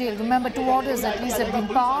from jail. Remember, 2 orders at least have been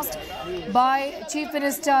passed by Chief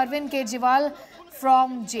Minister Arvind Kejriwal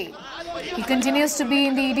from jail. He continues to be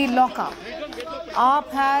in the ED lockup.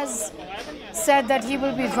 AAP has said that he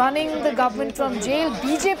will be running the government from jail.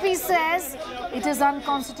 BJP says it is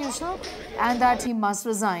unconstitutional and that he must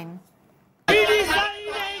resign.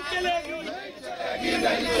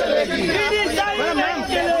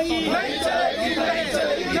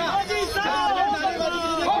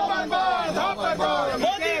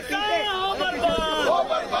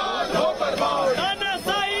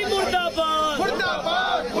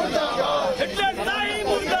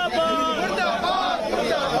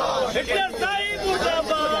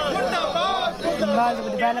 Involved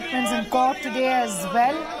with developments in court today as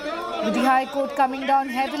well, with the High Court coming down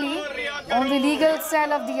heavily on the legal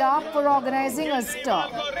cell of the AAP for organizing a stir.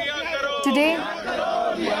 Today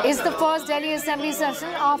is the first Delhi Assembly session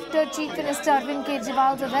after Chief Minister Arvind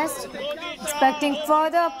Kejriwal's arrest, expecting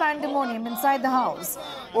further pandemonium inside the House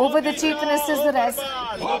over the Chief Minister's arrest.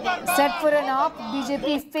 Set for an AAP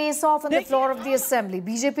BJP face-off on the floor of the Assembly.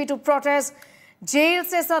 BJP to protest jail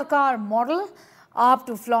se sarkar model, AAP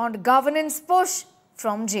to flaunt governance push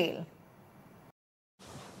from jail.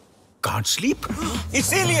 Can't sleep?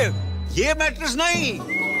 इसीलिए ये mattress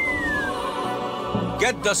नहीं.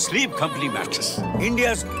 Get the Sleep Company mattress.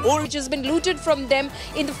 India's old, which has been looted from them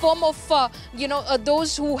in the form of,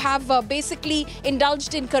 those who have basically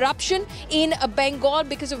indulged in corruption in Bengal,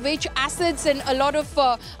 because of which assets and a lot of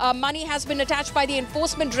money has been attached by the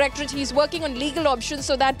Enforcement Directorate. He's working on legal options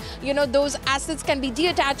so that, those assets can be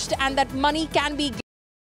detached and that money can be.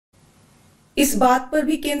 इस बात पर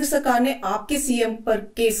भी केंद्र सरकार ने आपके CM पर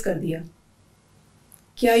case कर दिया।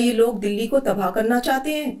 क्या ये लोग दिल्ली को तबाह करना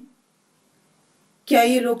चाहते हैं? क्या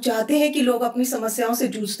ये लोग चाहते हैं कि लोग अपनी समस्याओं से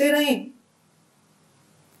जूझते रहें?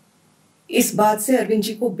 इस बात से अरविंद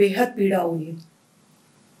जी को बेहद पीड़ा हुई है।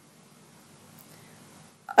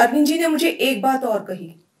 अरविंद जी ने मुझे एक बात और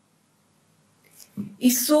कही।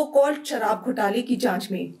 इस सो कॉल्ड शराब घोटाले की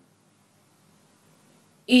जांच में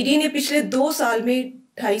ईडी ने पिछले 2 साल में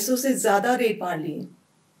 250 से ज्यादा रेड मार लिए।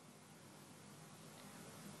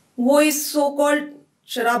 वो इस सो कॉल्ड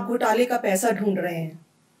शराब घोटाले का पैसा ढूंढ रहे हैं।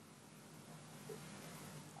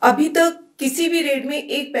 अभी तक किसी भी रेड में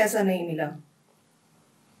 1 पैसा नहीं मिला।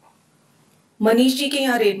 मनीष जी के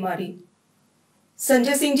यहां रेड मारी,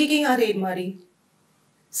 संजय सिंह जी के यहां रेड मारी,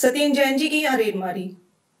 सत्येंद्र जैन जी के यहां रेड मारी,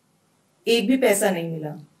 1 भी पैसा नहीं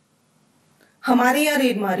मिला। हमारे यहां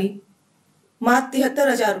रेड मारी, मात्र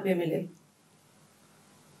 73,000 रुपए मिले।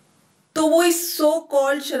 तो वो इस सो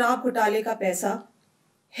कॉल्ड शराब घोटाले का पैसा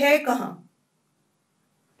है कहां?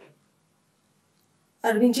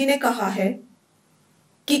 अरविंद जी ने कहा है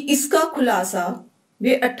कि इसका खुलासा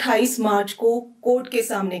वे 28 मार्च को कोर्ट के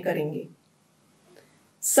सामने करेंगे।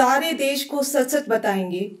 सारे देश को सच सच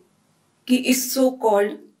बताएंगे कि इस सो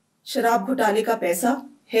कॉल्ड शराब घोटाले का पैसा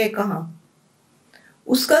है कहां,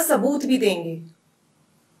 उसका सबूत भी देंगे।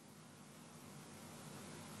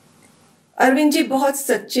 अरविंद जी बहुत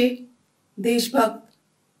सच्चे, देशभक्त,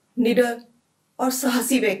 निडर और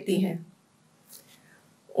साहसी व्यक्ति हैं।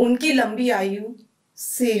 उनकी लंबी आयु,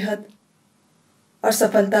 सेहत और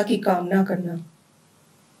सफलता की कामना करना।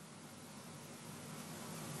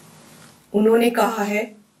 उन्होंने कहा है,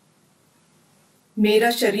 मेरा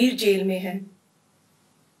शरीर जेल में है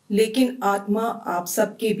लेकिन आत्मा आप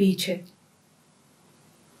सबके बीच है।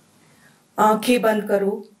 आंखें बंद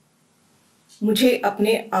करो, मुझे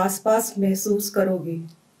अपने आसपास महसूस करोगे।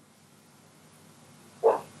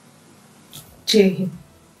 जय Hind.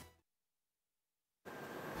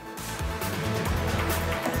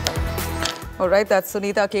 All right, that's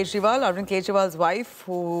Sunita Kejriwal, Arvind Kejriwal's wife,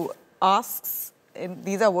 who asks,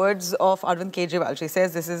 these are words of Arvind Kejriwal. She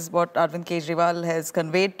says this is what Arvind Kejriwal has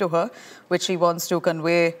conveyed to her, which she wants to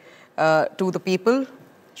convey to the people.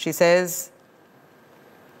 She says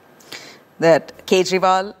that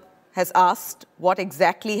Kejriwal has asked what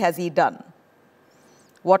exactly has he done?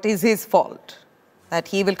 What is his fault? That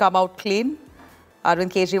he will come out clean.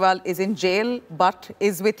 Arvind Kejriwal is in jail but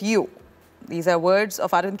is with you. These are words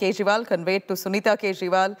of Arvind Kejriwal conveyed to Sunita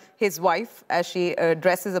Kejriwal, his wife, as she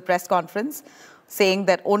addresses a press conference, saying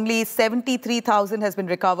that only 73,000 has been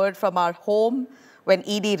recovered from our home when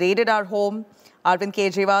ED raided our home. Arvind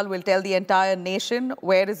Kejriwal will tell the entire nation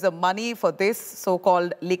where is the money for this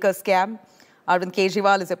so-called liquor scam. Arvind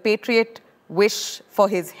Kejriwal is a patriot. Wish for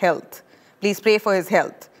his health. Please pray for his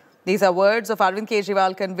health. These are words of Arvind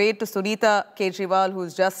Kejriwal conveyed to Sunita Kejriwal,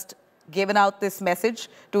 who's just given out this message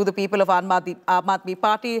to the people of Aam Aadmi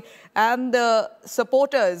Party and the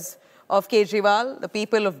supporters of Kejriwal, the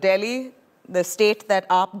people of Delhi, the state that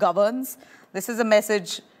AAP governs. This is a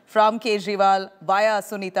message from Kejriwal via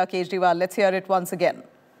Sunita Kejriwal. Let's hear it once again.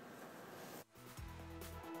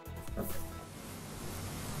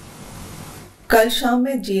 कल शाम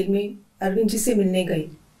मैं jail में अरविंद जी से मिलने गई।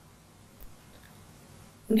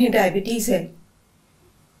 उन्हें diabetes है,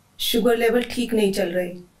 sugar level ठीक नहीं चल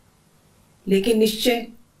रहे, लेकिन निश्चय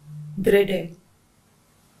दृढ़ है।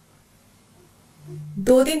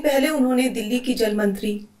 2 दिन पहले उन्होंने दिल्ली की जल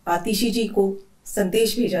मंत्री आतिशी जी को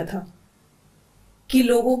संदेश भेजा था कि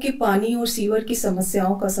लोगों की पानी और सीवर की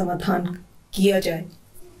समस्याओं का समाधान किया जाए।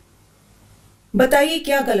 बताइए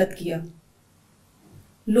क्या गलत किया?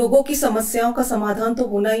 लोगों की समस्याओं का समाधान तो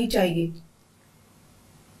होना ही चाहिए।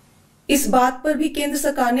 इस बात पर भी केंद्र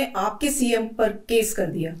सरकार ने आपके सीएम पर केस कर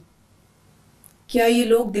दिया। क्या ये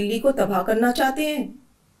लोग दिल्ली को तबाह करना चाहते हैं?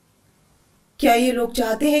 क्या ये लोग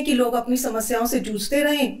चाहते हैं कि लोग अपनी समस्याओं से जूझते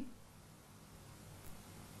रहें?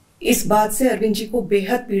 इस बात से अरविंद जी को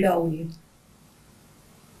बेहद पीड़ा हुई है।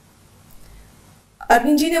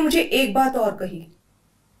 अरविंद जी ने मुझे एक बात और कही।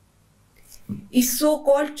 इस सो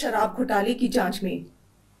कॉल्ड शराब घोटाले की जांच में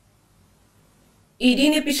ईडी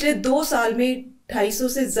ने पिछले 2 साल में 250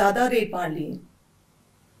 से ज्यादा रेड मार लिए।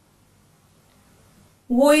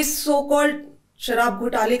 वो इस सो कॉल्ड शराब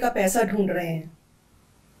घोटाले का पैसा ढूंढ रहे हैं।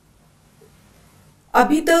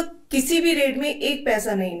 अभी तक किसी भी रेड में 1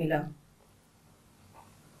 पैसा नहीं मिला।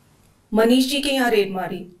 मनीष जी के यहां रेड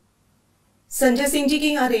मारी, संजय सिंह जी के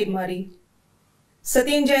यहां रेड मारी,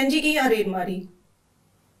 सत्येंद्र जैन जी के यहां रेड मारी,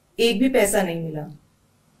 1 भी पैसा नहीं मिला।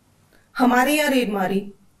 हमारे यहां रेड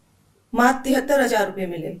मारी, मात्र 73,000 रुपए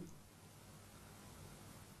मिले।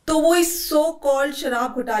 तो वो इस सो कॉल्ड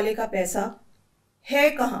शराब घोटाले का पैसा है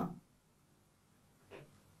कहां?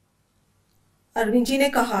 अरविंद जी ने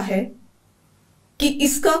कहा है कि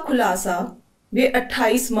इसका खुलासा वे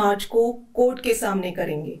 28 मार्च को कोर्ट के सामने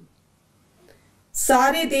करेंगे।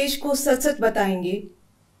 सारे देश को सच सच बताएंगे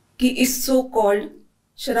कि इस सो कॉल्ड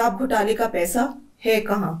शराब घोटाले का पैसा है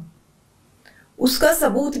कहां, उसका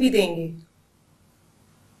सबूत भी देंगे।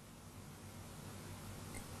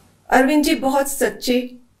 अरविंद जी बहुत सच्चे,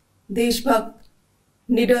 देशभक्त,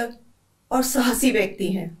 निडर और साहसी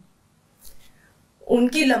व्यक्ति हैं।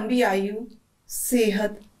 उनकी लंबी आयु,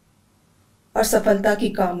 सेहत और सफलता की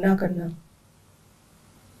कामना करना।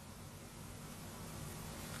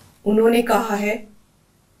 उन्होंने कहा है,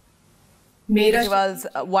 मेरा Kejriwal's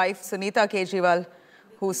wife Sunita Kejriwal,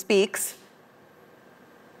 who speaks.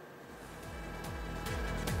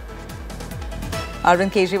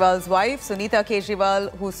 Arvind Kejriwal's wife, Sunita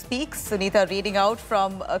Kejriwal, who speaks. Sunita reading out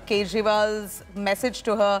from Kejriwal's message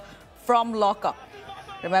to her from lockup.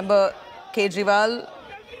 Remember, Kejriwal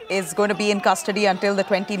is going to be in custody until the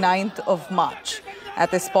 29th of March.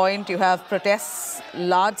 At this point, you have protests,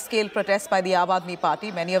 large-scale protests by the Aam Aadmi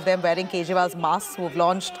Party, many of them wearing Kejriwal's masks, who have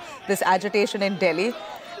launched this agitation in Delhi.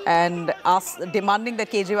 and demanding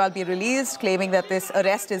that Kejriwal be released, claiming that this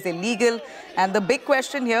arrest is illegal. And the big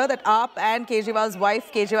question here that AAP and Kejriwal's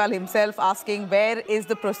wife, Kejriwal himself, asking where is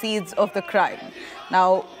the proceeds of the crime.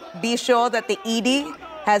 Now, be sure that the ED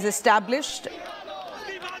has established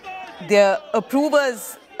the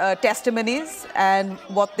approvers' testimonies and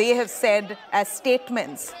what they have said as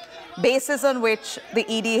statements, basis on which the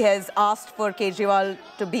ED has asked for Kejriwal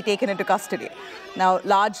to be taken into custody. Now,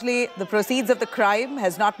 largely, the proceeds of the crime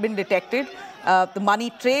has not been detected. The money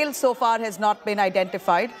trail so far has not been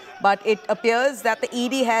identified, but it appears that the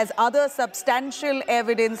ED has other substantial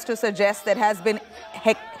evidence to suggest there has been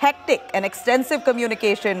hectic and extensive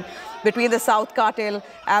communication between the South Cartel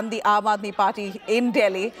and the Aam Aadmi Party in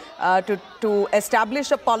Delhi to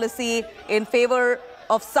establish a policy in favor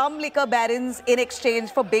of some liquor barons in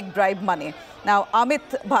exchange for big bribe money. Now, Amit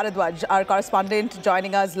Bharadwaj, our correspondent,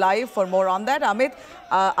 joining us live for more on that. Amit,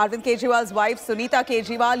 Arvind Kejriwal's wife, Sunita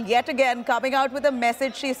Kejriwal, yet again coming out with a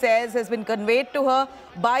message she says has been conveyed to her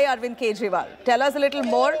by Arvind Kejriwal. Tell us a little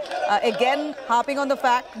more. Again, harping on the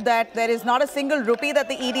fact that there is not a single rupee that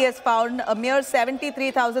the ED has found, a mere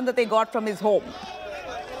 73,000 that they got from his home.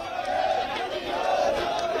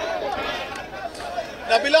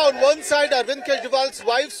 Nabila, on one side, Arvind Kejriwal's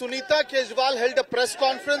wife, Sunita Kejriwal, held a press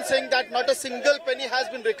conference saying that not a single penny has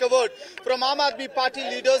been recovered from Aam Aadmi Party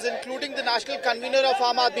leaders, including the national convener of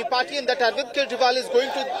Aam Aadmi Party, and that Arvind Kejriwal is going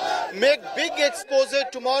to make big expose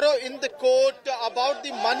tomorrow in the court about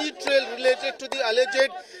the money trail related to the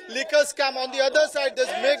alleged liquor scam. On the other side,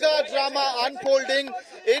 there's mega drama unfolding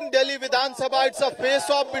in Delhi Vidhan Sabha. It's a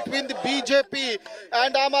face-off between the BJP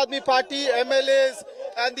and Aam Aadmi Party MLAs.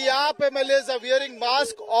 And the AAP MLAs are wearing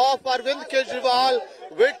masks of Arvind Kejriwal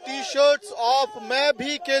with T-shirts of Main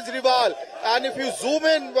Bhi Kejriwal. And if you zoom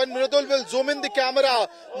in, when Mridul will zoom in the camera,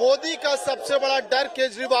 Modi ka sabse bada dar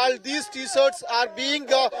Kejriwal, these T-shirts are being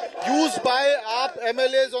used by AAP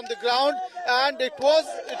MLAs on the ground. And it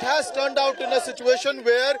has turned out in a situation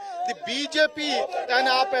where the BJP and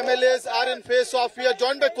AAP MLAs are in face-off. We are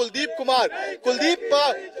joined by Kuldeep Kumar. Kuldeep,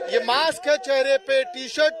 ये mask है चेहरे पे,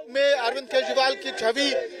 T-shirt में अरविंद केजरीवाल की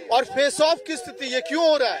छवि और face-of की स्थिति, ये क्यों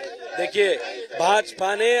हो रहा है? देखिए,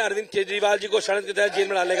 भाजपा ने अरविंद केजरीवाल जी को षड्यंत्र के तहत जेल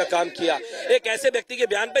में डालने का काम किया। एक ऐसे व्यक्ति के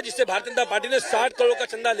बयान पे जिससे भारतीय जनता पार्टी ने 60 करोड़ का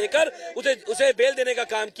चंदा लेकर उसे बेल देने का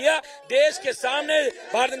काम किया। देश के सामने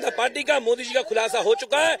भारतीय जनता पार्टी का, मोदी जी का खुलासा हो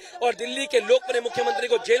चुका है और दिल्ली के लोकप्रिय मुख्यमंत्री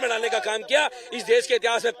को जेल में डालने का काम किया। इस देश के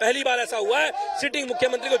इतिहास में पहली बार ऐसा हुआ है। सिटिंग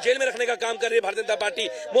मुख्यमंत्री को जेल में रखने का काम कर रही है भारतीय जनता पार्टी,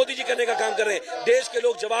 मोदी जी करने का काम कर रहे हैं। देश के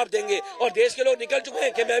लोग जवाब देंगे और देश के लोग निकल चुके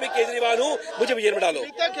हैं कि मैं भी केजरीवाल हूँ, मुझे भी जेल में डालो।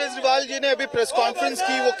 केजरीवाल जी ने अभी प्रेस कॉन्फ्रेंस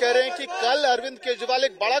की, वो कह रहे हैं कि कल अरविंद केजरीवाल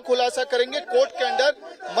एक बड़ा खुलासा करेंगे कोर्ट के अंदर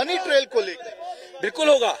मनी ट्रेल को लेकर। बिल्कुल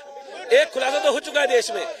होगा। एक खुलासा तो हो चुका है देश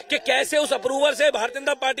में कि कैसे उस अप्रूवर से भारतीय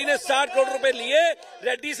जनता पार्टी ने 60 करोड़ रुपए लिए,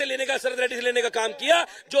 रेड्डी से लेने का, शरद रेड्डी से लेने का काम किया,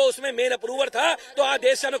 जो उसमें मेन अप्रूवर था। तो आज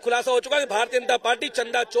देश में खुलासा हो चुका है कि भारतीय जनता पार्टी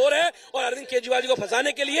चंदा चोर है और अरविंद केजरीवाल जी को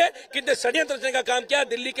फंसाने के लिए कितने षड्यंत्र रचने का काम किया।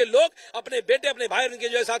 दिल्ली के लोग अपने बेटे, अपने भाई अरविंद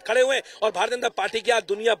केजरीवाल के साथ खड़े हुए और भारतीय जनता पार्टी की आज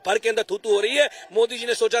दुनिया भर के अंदर थूथू हो रही है। मोदी जी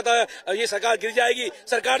ने सोचा था ये सरकार गिर जाएगी,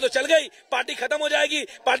 सरकार तो चल गई, पार्टी खत्म हो जाएगी,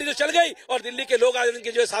 पार्टी तो चल गई और दिल्ली के लोग आज अरविंद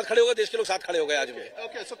केजरीवाल के साथ खड़े हो गए, देश के लोग साथ खड़े हो गए आज भी।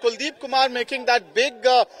 Okay, so Kuldeep Kumar making that big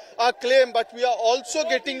claim, but we are also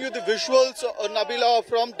getting you the visuals, Nabila,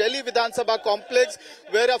 from Delhi Vidhan Sabha complex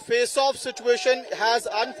where a face-off situation has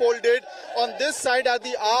unfolded. On this side are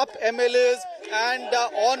the AAP MLAs and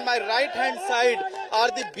on my right-hand side are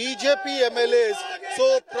the BJP MLAs.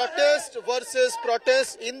 So protest versus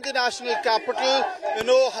protest in the national capital, you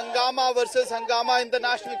know, hangama versus hangama in the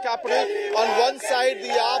national capital. On one side, the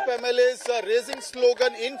AAP MLAs raising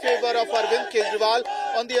slogan in favor of Arvind Kejriwal.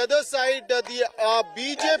 On the other side, the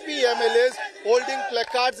BJP MLAs holding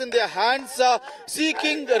placards in their hands,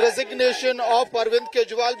 seeking resignation of Arvind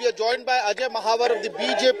Kejriwal. We are joined by Ajay Mahawar of the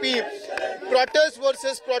BJP. Protest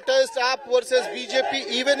versus protest, AAP versus BJP,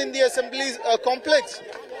 even in the assembly complex.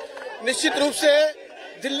 निश्चित रूप से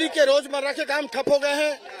दिल्ली के रोजमर्रा के काम ठप हो गए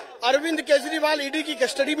हैं। अरविंद केजरीवाल ईडी की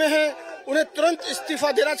कस्टडी में हैं, उन्हें तुरंत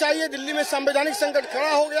इस्तीफा देना चाहिए। दिल्ली में संवैधानिक संकट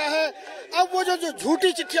खड़ा हो गया है। अब वो जो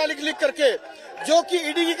झूठी चिट्ठियां लिख करके, जो कि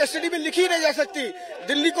ईडी की कस्टडी में लिखी नहीं जा सकती,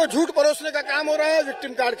 दिल्ली को झूठ परोसने का काम हो रहा है,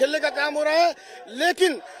 विक्टिम कार्ड खेलने का काम हो रहा है।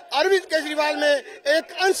 लेकिन अरविंद केजरीवाल में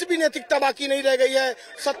एक अंश भी नैतिकता बाकी नहीं रह गई है।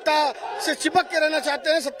 सत्ता से चिपक के रहना चाहते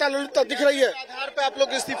हैं, सत्ता लुप्त दिख रही है। आधार पे आप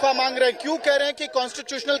लोग इस्तीफा मांग रहे हैं, क्यों कह रहे हैं कि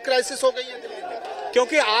कॉन्स्टिट्यूशनल क्राइसिस हो गई है?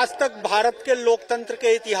 क्योंकि आज तक भारत के लोकतंत्र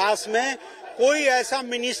के इतिहास में कोई ऐसा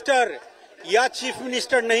मिनिस्टर या चीफ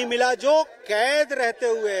मिनिस्टर नहीं मिला जो कैद रहते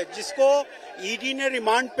हुए, जिसको ईडी ने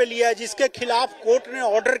रिमांड पे लिया है, जिसके खिलाफ कोर्ट ने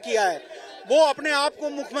ऑर्डर किया है, वो अपने आप को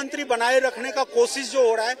मुख्यमंत्री बनाए रखने का कोशिश जो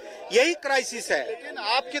हो रहा है, यही क्राइसिस है। लेकिन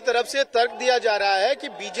आपकी तरफ से तर्क दिया जा रहा है कि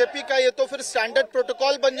बीजेपी का ये तो फिर स्टैंडर्ड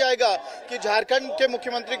प्रोटोकॉल बन जाएगा कि झारखंड के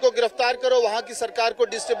मुख्यमंत्री को गिरफ्तार करो, वहां की सरकार को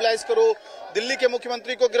डिस्टेबलाइज करो, दिल्ली के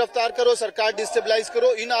मुख्यमंत्री को गिरफ्तार करो, सरकार डिस्टेबलाइज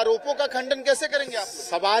करो। इन आरोपों का खंडन कैसे करेंगे आप?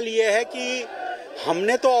 सवाल ये है कि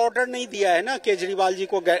हमने तो ऑर्डर नहीं दिया है ना केजरीवाल जी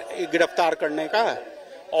को गिरफ्तार करने का,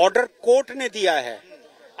 ऑर्डर कोर्ट ने दिया है।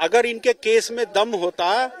 अगर इनके केस में दम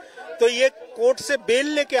होता तो ये कोर्ट से बेल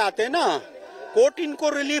लेके आते ना, कोर्ट इनको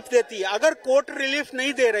रिलीफ देती है। अगर कोर्ट रिलीफ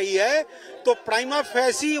नहीं दे रही है तो प्राइमा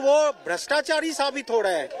फेसी वो भ्रष्टाचारी साबित हो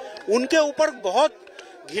रहे हैं। उनके ऊपर बहुत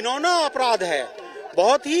घिनौना अपराध है,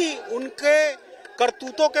 बहुत ही उनके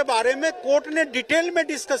करतूतों के बारे में कोर्ट ने डिटेल में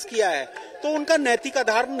डिस्कस किया है, तो उनका नैतिक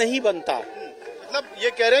आधार नहीं बनता। मतलब ये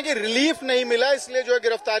कह रहे हैं कि रिलीफ नहीं मिला इसलिए जो है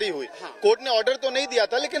गिरफ्तारी हुई। हाँ। कोर्ट ने ऑर्डर तो नहीं दिया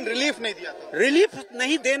था लेकिन रिलीफ नहीं दिया था। रिलीफ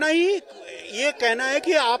नहीं देना ही ये कहना है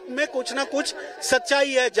कि आप में कुछ ना कुछ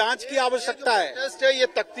सच्चाई है, जांच की आवश्यकता है। ये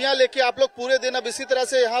तख्तियां लेके आप लोग पूरे दिन अब इसी तरह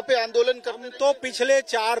से यहाँ पे आंदोलन करने तो पिछले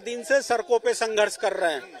 4 दिन से सड़कों पे संघर्ष कर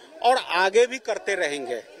रहे हैं और आगे भी करते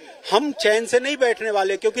रहेंगे। हम चैन से नहीं बैठने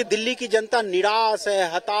वाले, क्योंकि दिल्ली की जनता निराश है,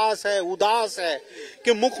 हताश है, उदास है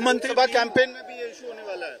कि मुख्यमंत्री कैंपेन में भी ये इशू होने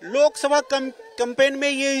वाला है। लोकसभा कैंपेन में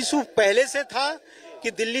ये इशू पहले से था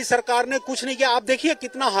कि दिल्ली सरकार ने कुछ नहीं किया। आप देखिए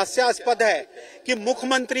कितना हास्यास्पद है कि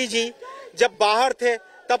मुख्यमंत्री जी जब बाहर थे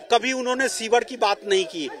तब कभी उन्होंने सीवर की बात नहीं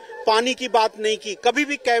की, पानी की बात नहीं की, कभी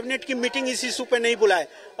भी कैबिनेट की मीटिंग इस इशू पे नहीं बुलाए,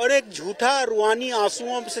 और एक झूठा रुहानी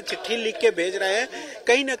आंसुओं से चिट्ठी लिख के भेज रहे हैं,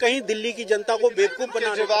 कहीं न कहीं दिल्ली की जनता को बेवकूफ बनाने।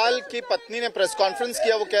 केजरीवाल की पत्नी ने प्रेस कॉन्फ्रेंस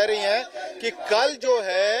किया, वो कह रही हैं कि कल जो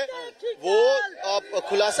है वो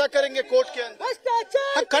खुलासा करेंगे कोर्ट के अंदर।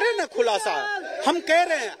 हाँ, करें ना खुलासा। हम कह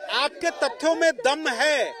रहे हैं आपके तथ्यों में दम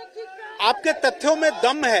है, आपके तथ्यों में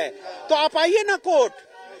दम है तो आप आइए ना कोर्ट।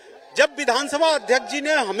 जब विधानसभा अध्यक्ष जी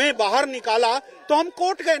ने हमें बाहर निकाला तो हम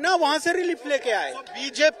कोर्ट गए ना, वहां से रिलीफ लेके आए।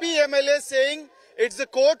 BJP MLA saying it's the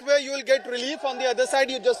court where you will get relief. On the other side,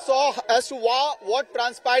 you just saw as to what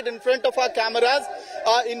transpired in front of our cameras.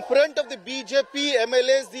 In front of the BJP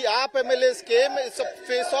MLAs, the AAP MLAs came. It's a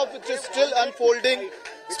face-off which is still unfolding.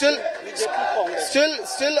 Still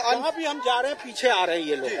जहाँ भी हम जा रहे हैं पीछे आ रहे हैं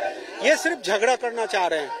ये लोग। ये सिर्फ झगड़ा करना चाह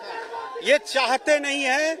रहे हैं, ये चाहते नहीं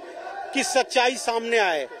है कि सच्चाई सामने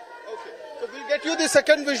आए। So we'll get you the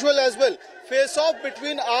second visual as well. Face-off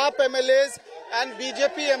between AAP MLAs and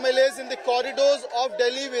BJP MLAs in the corridors of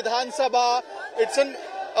Delhi Vidhan Sabha. It's an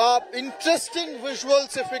interesting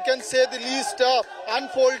visuals, if we can say the least,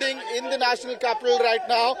 unfolding in the national capital right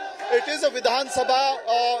now. It is a Vidhan Sabha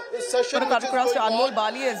session. We're going to cut across to Anmol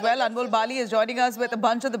Bali as well. Anmol Bali is joining us with a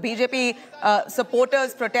bunch of the BJP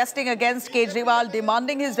supporters protesting against Kejriwal,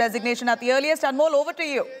 demanding his resignation at the earliest. Anmol, over to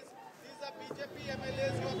you.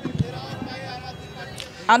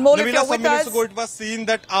 Anmol, if you're with us. Some minutes ago, it was seen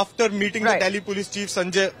that after meeting the Delhi Police Chief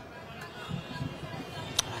Sanjay...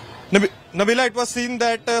 Nabila, it was seen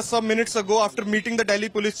that some minutes ago, after meeting the Delhi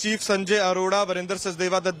Police Chief Sanjay Arora, Varinder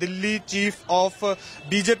Sachdeva, the Delhi Chief of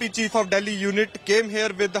BJP Chief of Delhi Unit, came here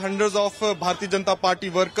with hundreds of Bharatiya Janata Party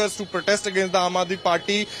workers to protest against the Aam Aadmi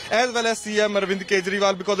Party, as well as CM Arvind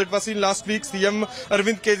Kejriwal, because it was seen last week CM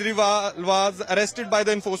Arvind Kejriwal was arrested by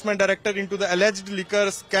the Enforcement Directorate into the alleged liquor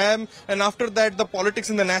scam, and after that the politics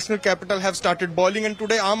in the national capital have started boiling, and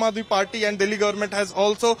today Aam Aadmi Party and Delhi government has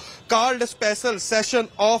also called a special session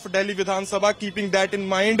of Delhi Vidhan Sabha, keeping that in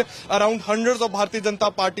mind. Around hundreds of Bharatiya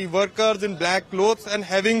Janata Party workers in black clothes and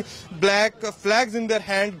having black flags in their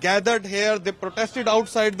hand gathered here. They protested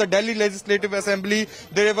outside the Delhi Legislative Assembly.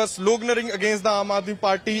 They were sloganeering against the Aam Aadmi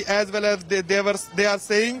Party, as well as they are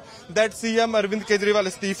saying that CM Arvind Kejriwal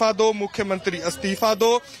istifa do, Mukhyamantri istifa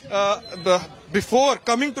do. Before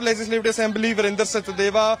coming to Legislative Assembly, Varinder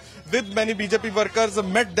Sachdeva with many BJP workers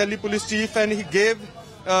met Delhi Police Chief, and he gave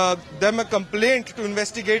them a complaint to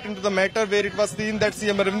investigate into the matter, where it was seen that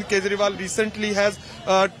CM Arvind Kejriwal recently has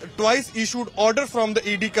twice issued order from the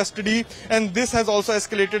ED custody, and this has also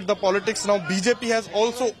escalated the politics. Now BJP has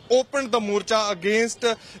also opened the morcha against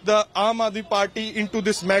the Aam Aadmi Party into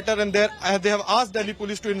this matter, and they have asked Delhi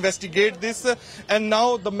police to investigate this, and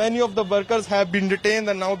now many of the workers have been detained,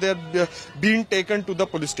 and now they are being taken to the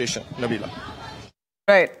police station. Nabila.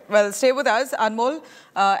 Right. Well, stay with us, Anmol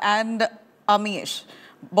and Amish.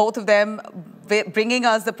 Both of them bringing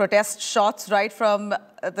us the protest shots right from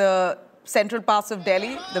the central parts of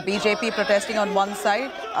Delhi. The BJP protesting on one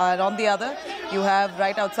side, and on the other, you have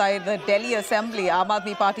right outside the Delhi Assembly, Aam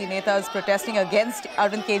Aadmi Party netas protesting against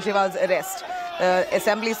Arvind Kejriwal's arrest.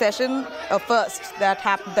 Assembly session, first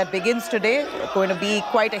that begins today, going to be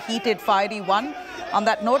quite a heated, fiery one. On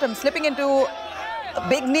that note, I'm slipping into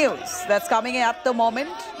big news that's coming in at the moment.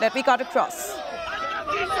 Let me cut across.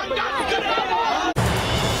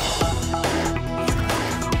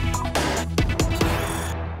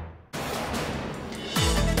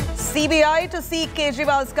 CBI to seek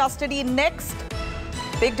Kejriwal's custody next.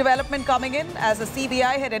 Big development coming in as the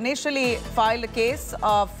CBI had initially filed a case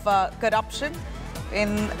of corruption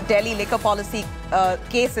in Delhi liquor policy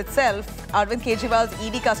case itself. Arvind Kejriwal's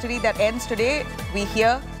ED custody that ends today. We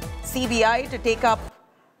hear CBI to take up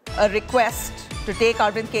a request to take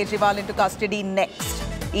Arvind Kejriwal into custody next.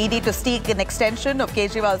 ED to seek an extension of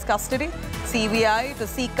Kejriwal's custody. CBI to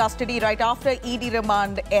seek custody right after ED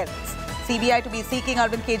remand ends. CBI to be seeking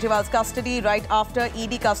Arvind Kejriwal's custody right after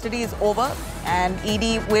ED custody is over, and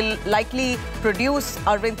ED will likely produce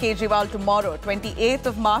Arvind Kejriwal tomorrow, 28th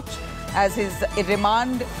of March, as his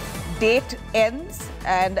remand date ends,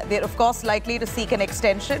 and they're of course likely to seek an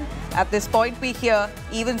extension. At this point, we hear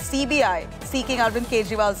even CBI seeking Arvind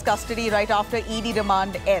Kejriwal's custody right after ED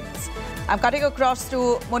remand ends. I'm cutting across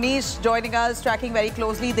to Munish joining us, tracking very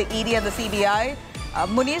closely the ED and the CBI.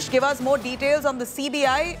 Munish, give us more details on the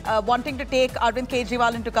CBI wanting to take Arvind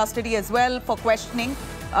Kejriwal into custody as well for questioning.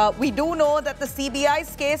 We do know that the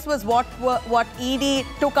CBI's case was what ED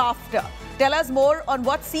took after. Tell us more on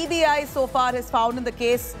what CBI so far has found in the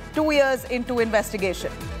case 2 years into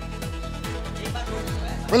investigation.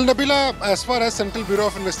 Well, Nabila, as far as Central Bureau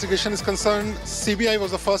of Investigation is concerned, CBI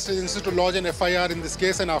was the first agency to lodge an FIR in this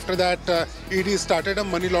case, and after that, ED started a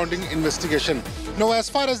money laundering investigation. Now, as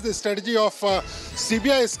far as the strategy of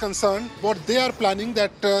CBI is concerned, what they are planning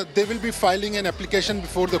that they will be filing an application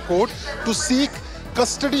before the court to seek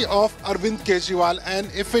custody of Arvind Kejriwal, and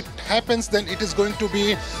if it happens, then it is going to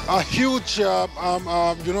be a huge,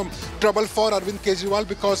 trouble for Arvind Kejriwal,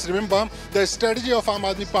 because remember, the strategy of Aam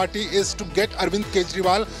Aadmi Party is to get Arvind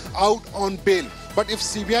Kejriwal out on bail. But if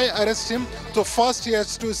CBI arrests him, so first he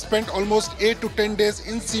has to spend almost 8 to 10 days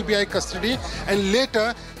in CBI custody, and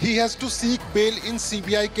later he has to seek bail in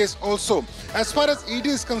CBI case also. As far as ED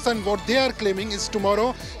is concerned, what they are claiming is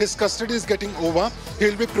tomorrow his custody is getting over. He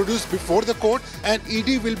will be produced before the court, and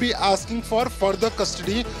ED will be asking for further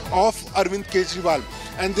custody of Arvind Kejriwal.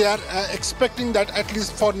 And they are expecting that at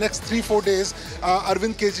least for next 3-4 days,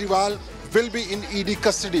 Arvind Kejriwal will be in ED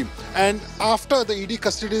custody. And after the ED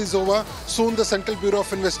custody is over, soon the Central Bureau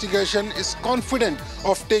of Investigation is confident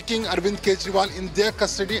of taking Arvind Kejriwal in their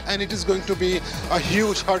custody, and it is going to be a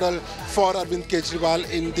huge hurdle for Arvind Kejriwal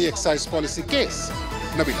in the excise policy case.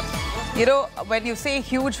 Nabila. You know, when you say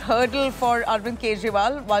huge hurdle for Arvind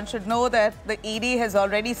Kejriwal, one should know that the ED has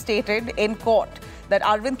already stated in court that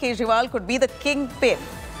Arvind Kejriwal could be the kingpin.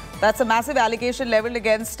 That's a massive allegation leveled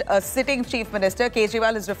against a sitting chief minister.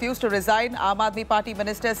 Kejriwal has refused to resign. Aam Aadmi Party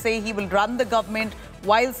ministers say he will run the government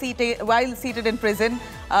while seated in prison.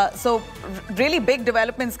 So really big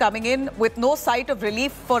developments coming in with no sight of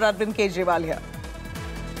relief for Arvind Kejriwal here.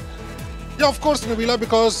 Yeah, of course, Nabila,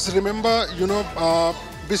 because remember,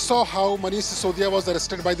 we saw how Manish Sisodia was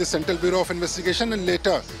arrested by the Central Bureau of Investigation, and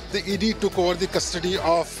later the ED took over the custody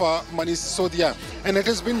of Manish Sisodia. And it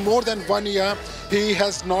has been more than 1 year, he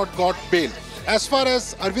has not got bail. As far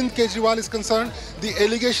as Arvind Kejriwal is concerned, the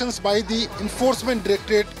allegations by the Enforcement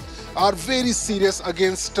Directorate are very serious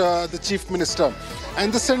against the Chief Minister.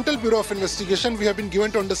 And the Central Bureau of Investigation, we have been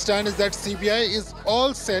given to understand, is that CBI is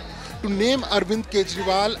all set to name Arvind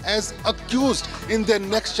Kejriwal as accused in their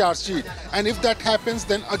next charge sheet. And if that happens,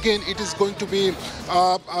 then again it is going to be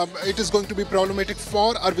problematic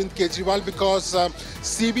for Arvind Kejriwal, because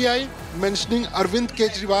CBI mentioning Arvind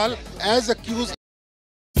Kejriwal as accused.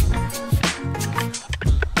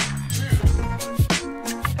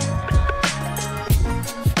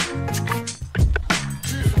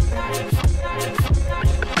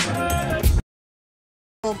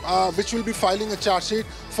 Which will be filing a charge sheet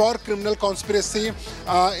for criminal conspiracy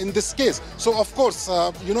in this case. So, of course,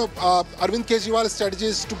 Arvind Kejriwal's strategy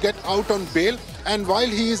is to get out on bail, and while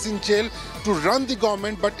he is in jail, to run the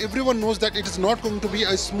government. But everyone knows that it is not going to be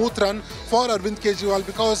a smooth run for Arvind Kejriwal,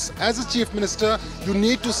 because as a chief minister, you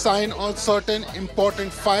need to sign on certain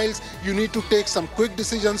important files, you need to take some quick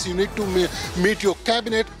decisions, you need to meet your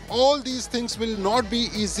cabinet. All these things will not be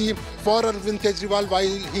easy for Arvind Kejriwal while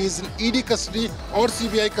he is in ED custody or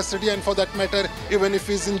CBI custody, and for that matter, even if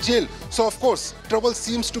he is in jail. So, of course, trouble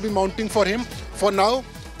seems to be mounting for him. For now,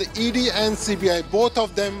 the ED and CBI,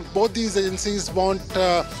 both these agencies want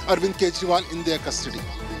Arvind Kejriwal in their custody.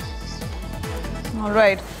 All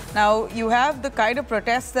right. Now, you have the kind of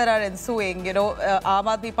protests that are ensuing. Aam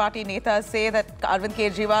Aadmi Party netas say that Arvind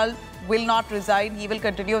Kejriwal will not resign. He will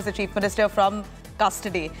continue as the chief minister from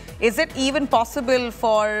custody. Is it even possible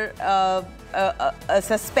for a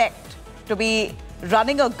suspect to be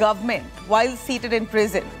running a government while seated in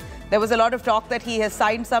prison. There was a lot of talk that he has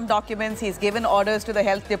signed some documents, he's given orders to the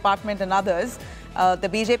health department and others. The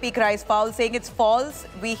BJP cries foul, saying it's false.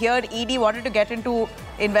 We heard ED wanted to get into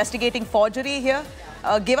investigating forgery here.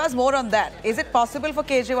 Give us more on that. Is it possible for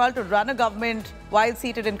Kejriwal to run a government while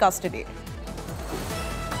seated in custody?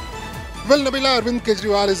 Well, Nabila, Arvind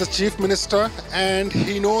Kejriwal is a chief minister and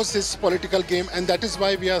he knows his political game, and that is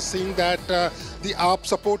why we are seeing that the AAP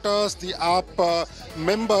supporters, the AAP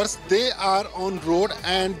members, they are on road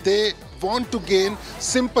and they want to gain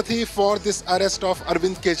sympathy for this arrest of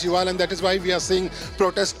Arvind Kejriwal, and that is why we are seeing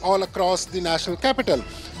protests all across the national capital.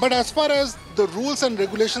 But as far as the rules and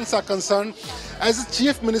regulations are concerned, as a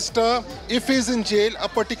chief minister, if he is in jail, a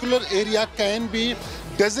particular area can be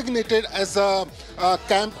designated as a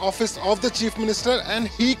camp office of the chief minister and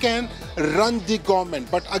he can run the government.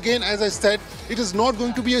 But again, as I said, it is not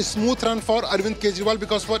going to be a smooth run for Arvind Kejriwal,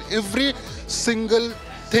 because for every single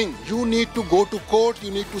thing you need to go to court,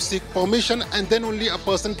 you need to seek permission, and then only a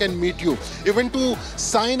person can meet you. Even to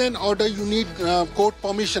sign an order you need court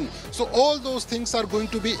permission. So all those things are going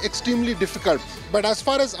to be extremely difficult. But as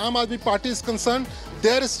far as Aam Aadmi Party is concerned,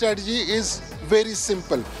 their strategy is very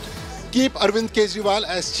simple. Keep Arvind Kejriwal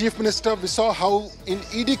as chief minister. We saw how in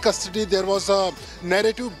ED custody there was a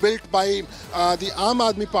narrative built by the Aam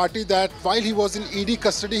Aadmi Party that while he was in ED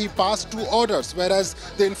custody he passed 2 orders, whereas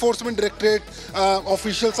the Enforcement Directorate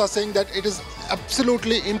officials are saying that it is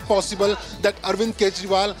absolutely impossible that Arvind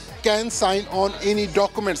Kejriwal can sign on any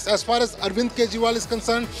documents. As far as Arvind Kejriwal is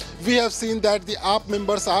concerned, we have seen that the AAP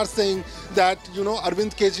members are saying that, you know,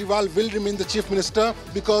 Arvind Kejriwal will remain the chief minister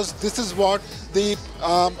because this is what the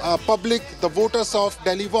public, the voters of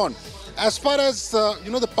Delhi want. As far as,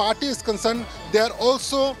 the party is concerned, they are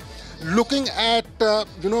also looking at, a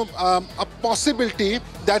possibility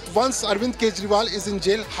that once Arvind Kejriwal is in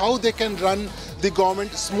jail, how they can run the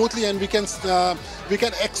government smoothly, and we can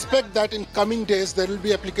expect that in coming days there will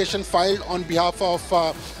be application filed on behalf of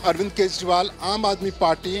Arvind Kejriwal, Aam Aadmi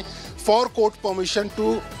Party, for court permission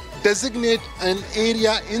to designate an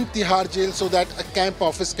area in Tihar jail so that a camp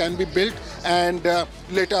office can be built and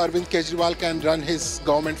later Arvind Kejriwal can run his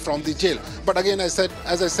government from the jail. But again, as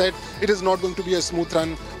I said, it is not going to be a smooth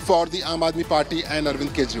run for the Aam Aadmi Party and Arvind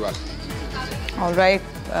Kejriwal. All right,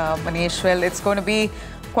 Manish, well, it's going to be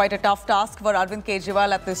quite a tough task for Arvind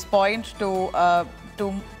Kejriwal at this point to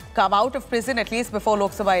come out of prison, at least before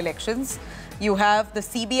Lok Sabha elections. You have the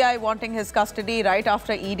CBI wanting his custody right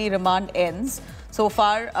after ED remand ends. So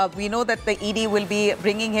far, we know that the ED will be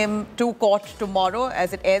bringing him to court tomorrow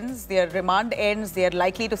as it ends. Their remand ends. They are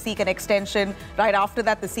likely to seek an extension. Right after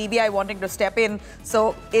that, the CBI wanting to step in.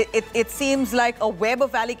 So it seems like a web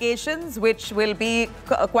of allegations, which will be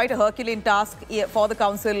quite a Herculean task for the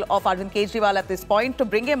council of Arvind Kejriwal at this point to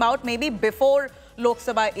bring him out maybe before Lok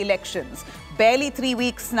Sabha elections. Barely 3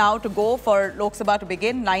 weeks now to go for Lok Sabha to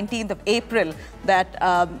begin. 19th of April that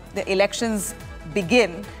the elections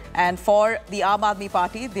begin. And for the Aam Aadmi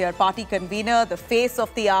Party, their party convener, the face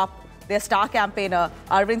of the AAP, their star campaigner,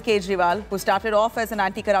 Arvind Kejriwal, who started off as an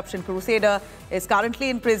anti-corruption crusader, is currently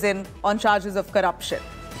in prison on charges of corruption.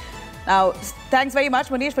 Now, thanks very much,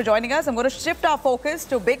 Manish, for joining us. I'm going to shift our focus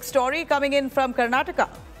to a big story coming in from Karnataka.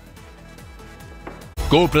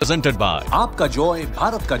 Co-presented by Aapka Joy,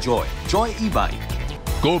 Bharat Ka Joy, Joy E-Bike.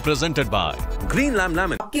 Co-presented by Green Lam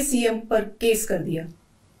Lemon. आपके CM पर case कर दिया।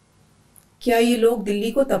 क्या ये लोग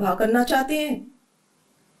दिल्ली को तबाह करना चाहते हैं?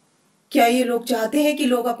 क्या ये लोग चाहते हैं कि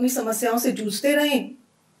लोग अपनी समस्याओं से जूझते रहें?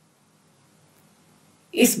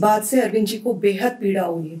 इस बात से अरविंद जी को बेहद पीड़ा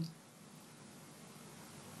हुई है।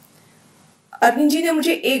 अरविंद जी ने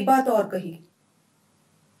मुझे एक बात और कही।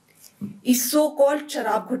 इस सो कॉल्ड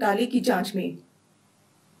शराब घोटाले की जांच में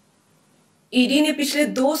ईडी ने पिछले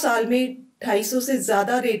 2 साल में 250 से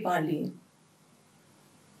ज्यादा रेड मार लिए।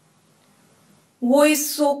 वो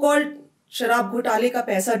इस सो कॉल्ड शराब घोटाले का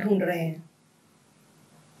पैसा ढूंढ रहे हैं।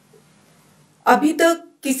 अभी तक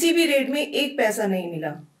किसी भी रेड में 1 पैसा नहीं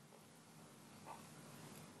मिला।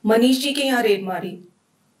 मनीष जी के यहां रेड मारी,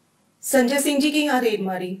 संजय सिंह जी के यहां रेड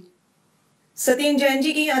मारी, सत्येंद्र जैन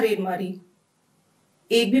जी के यहां रेड मारी,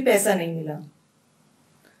 1 भी पैसा नहीं मिला।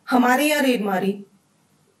 हमारे यहां रेड मारी,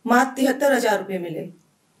 मात्र 73,000 रुपए मिले।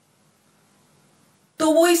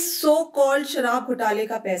 तो वो इस सो कॉल्ड शराब घोटाले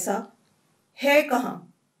का पैसा है कहां?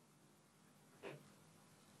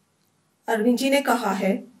 अरविंद जी ने कहा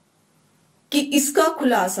है कि इसका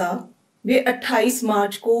खुलासा वे 28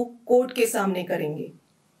 मार्च को कोर्ट के सामने करेंगे।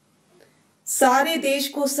 सारे देश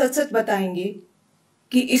को सच सच बताएंगे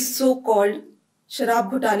कि इस सो कॉल्ड शराब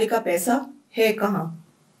घोटाले का पैसा है कहां।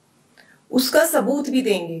 उसका सबूत भी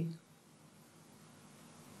देंगे।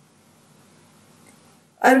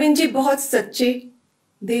 अरविंद जी बहुत सच्चे,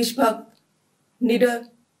 देशभक्त, निडर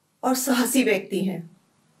और साहसी व्यक्ति हैं।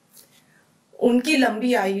 उनकी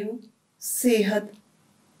लंबी आयु, सेहत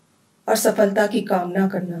और सफलता की कामना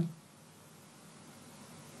करना।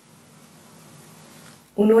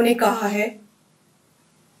 उन्होंने कहा है,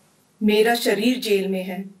 मेरा शरीर जेल में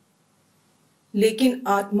है, लेकिन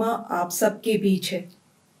आत्मा आप सबके बीच है।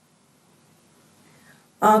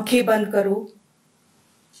 आंखें बंद करो,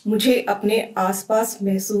 मुझे अपने आसपास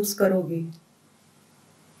महसूस करोगे।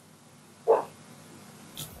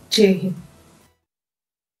 जय Hind.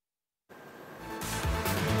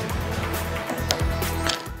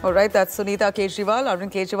 All right, that's Sunita Kejriwal,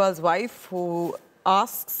 Arvind Kejriwal's wife, who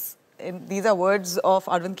asks, these are words of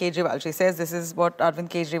Arvind Kejriwal. She says this is what Arvind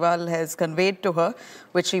Kejriwal has conveyed to her,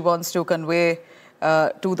 which she wants to convey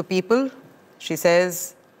to the people. She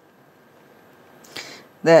says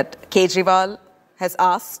that Kejriwal has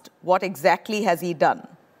asked, what exactly has he done?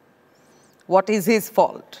 What is his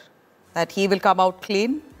fault? That he will come out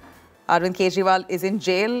clean. Arvind Kejriwal is in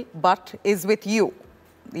jail, but is with you.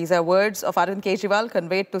 These are words of Arvind Kejriwal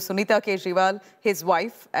conveyed to Sunita Kejriwal, his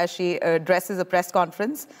wife, as she addresses a press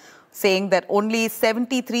conference, saying that only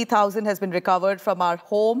 73,000 has been recovered from our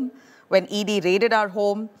home when ED raided our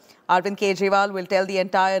home. Arvind Kejriwal will tell the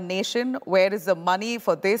entire nation where is the money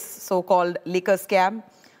for this so-called liquor scam.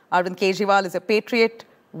 Arvind Kejriwal is a patriot.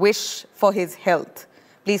 Wish for his health.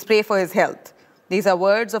 Please pray for his health. These are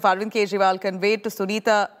words of Arvind Kejriwal conveyed to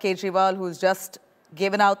Sunita Kejriwal, who's just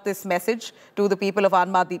given out this message to the people of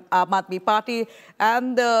Aam Aadmi Party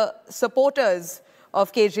and the supporters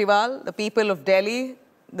of Kejriwal, the people of Delhi,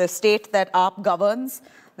 the state that AAP governs.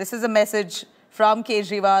 This is a message from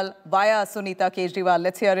Kejriwal via Sunita Kejriwal.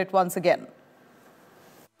 Let's hear it once again.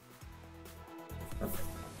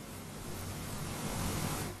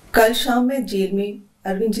 कल शाम मैं jail में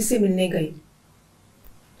अरविंद जी से मिलने गई।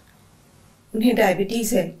 उन्हें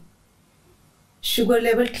diabetes है, sugar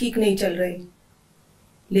level ठीक नहीं चल रहे,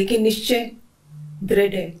 लेकिन निश्चय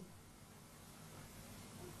दृढ़ है।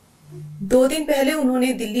 2 दिन पहले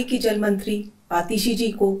उन्होंने दिल्ली की जल मंत्री आतिशी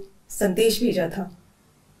जी को संदेश भेजा था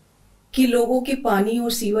कि लोगों की पानी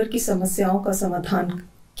और सीवर की समस्याओं का समाधान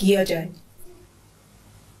किया जाए।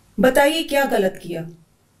 बताइए क्या गलत किया?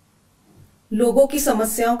 लोगों की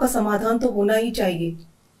समस्याओं का समाधान तो होना ही चाहिए।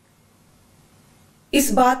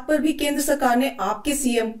 इस बात पर भी केंद्र सरकार ने आपके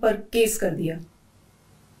सीएम पर केस कर दिया।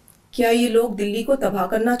 क्या ये लोग दिल्ली को तबाह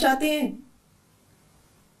करना चाहते हैं?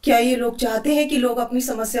 क्या ये लोग चाहते हैं कि लोग अपनी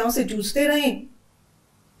समस्याओं से जूझते रहें?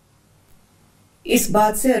 इस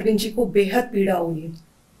बात से अरविंद जी को बेहद पीड़ा हुई है।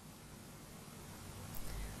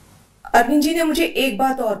 अरविंद जी ने मुझे एक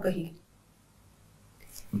बात और कही।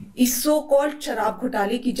 इस सो कॉल्ड शराब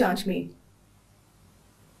घोटाले की जांच में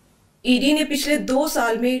ईडी ने पिछले 2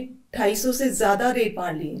 साल में 250 से ज्यादा रेड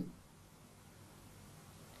मार लिए।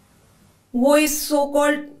 वो इस सो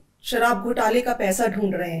कॉल्ड शराब घोटाले का पैसा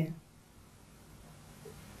ढूंढ रहे हैं।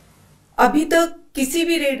 अभी तक किसी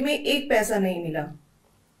भी रेड में 1 पैसा नहीं मिला।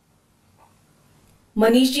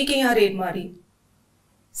 मनीष जी के यहां रेड मारी,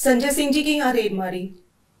 संजय सिंह जी के यहां रेड मारी,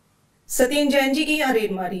 सत्येंद्र जैन जी के यहां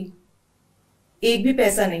रेड मारी, 1 भी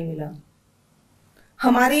पैसा नहीं मिला।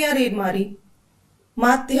 हमारे यहां रेड मारी,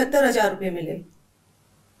 मात्र 73,000 रुपए मिले।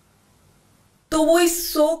 तो वो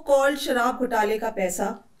इस सो कॉल्ड शराब घोटाले का पैसा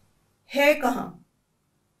है कहां?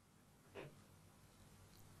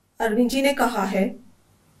 अरविंद जी ने कहा है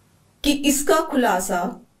कि इसका खुलासा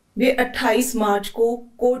वे 28 मार्च को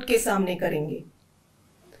कोर्ट के सामने करेंगे।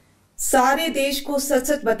 सारे देश को सच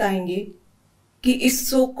सच बताएंगे कि इस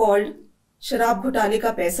सो कॉल्ड शराब घोटाले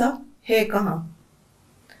का पैसा है कहां।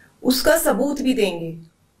 उसका सबूत भी देंगे।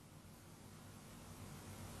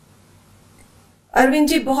 अरविंद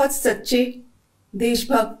जी बहुत सच्चे,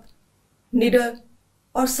 देशभक्त, निडर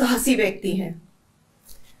और साहसी व्यक्ति हैं।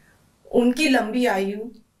 उनकी लंबी आयु,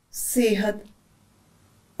 सेहत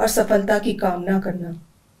और सफलता की कामना करना।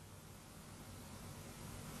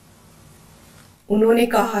 उन्होंने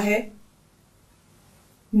कहा है,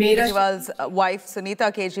 मेरा Kejriwal's wife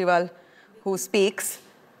Sunita Kejriwal, who speaks.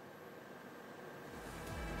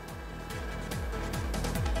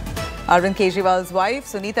 Arvind Kejriwal's wife,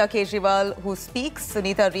 Sunita Kejriwal, who speaks.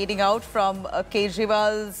 Sunita reading out from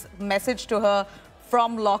Kejriwal's message to her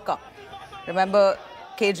from lockup. Remember,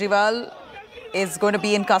 Kejriwal is going to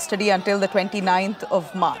be in custody until the 29th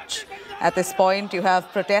of March. At this point, you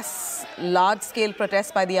have protests, large-scale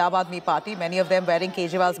protests by the Aam Aadmi Party, many of them wearing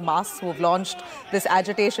Kejriwal's masks, who have launched this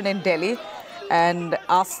agitation in Delhi and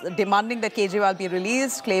demanding that Kejriwal be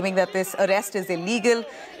released, claiming that this arrest is illegal.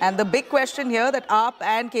 And the big question here that AAP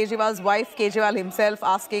and Kejriwal's wife, Kejriwal himself,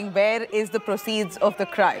 asking where is the proceeds of the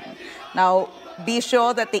crime. Now, be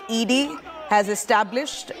sure that the ED has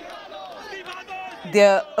established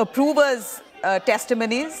their approvers'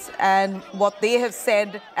 testimonies and what they have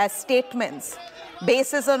said as statements,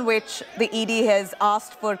 basis on which the ED has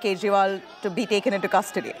asked for Kejriwal to be taken into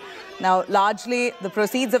custody. Now, largely, the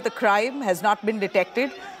proceeds of the crime has not been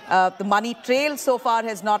detected. The money trail so far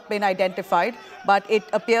has not been identified, but it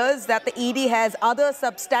appears that the ED has other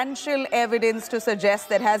substantial evidence to suggest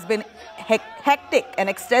there has been hectic and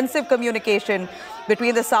extensive communication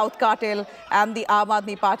between the South Cartel and the Aam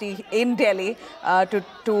Aadmi Party in Delhi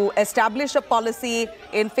to establish a policy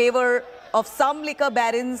in favor of some liquor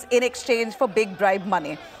barons in exchange for big bribe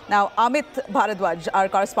money. Now, Amit Bharadwaj, our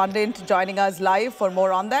correspondent, joining us live for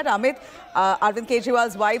more on that. Amit, Arvind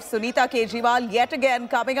Kejriwal's wife, Sunita Kejriwal, yet again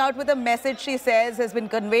coming out with a message she says has been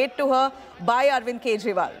conveyed to her by Arvind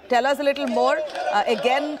Kejriwal. Tell us a little more.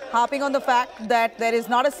 Again, harping on the fact that there is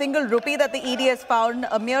not a single rupee that the ED has found,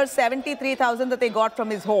 a mere 73,000 that they got from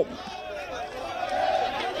his home.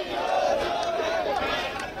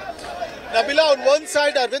 Nabila, on one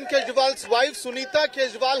side, Arvind Kejriwal's wife, Sunita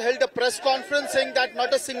Kejriwal, held a press conference saying that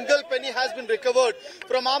not a single penny has been recovered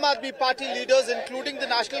from Aam Aadmi Party leaders, including the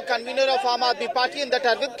national convener of Aam Aadmi Party, and that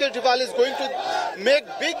Arvind Kejriwal is going to make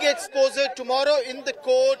big expose tomorrow in the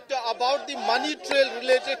court about the money trail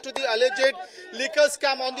related to the alleged liquor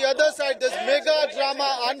scam. On the other side, there's mega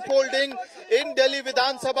drama unfolding in Delhi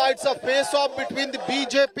Vidhan Sabha. It's a face-off between the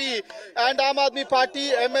BJP and Aam Aadmi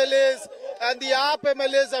Party MLAs. And the AAP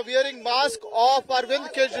MLAs are wearing masks of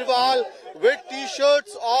Arvind Kejriwal with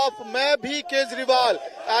T-shirts of Main Bhi Kejriwal.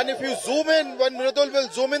 And if you zoom in, when Mridul will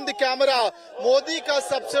zoom in the camera, Modi ka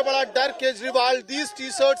sabse bada dar Kejriwal, these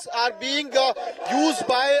T-shirts are being used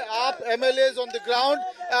by AAP MLAs on the ground.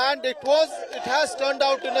 And it has turned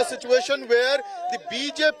out in a situation where the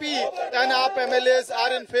BJP and AAP MLAs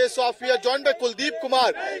are in face-off. We are joined by Kuldeep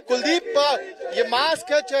Kumar. Kuldeep, ये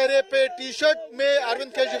mask है चेहरे पे, T-shirt में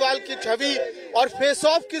अरविंद केजरीवाल की छवि और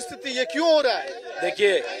face-of की स्थिति, ये क्यों हो रहा है?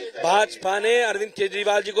 देखिए, भाजपा ने अरविंद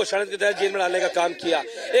केजरीवाल जी को षड्यंत्र के तहत जेल में डालने का काम किया।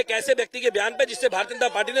 एक ऐसे व्यक्ति के बयान पे जिससे भारतीय जनता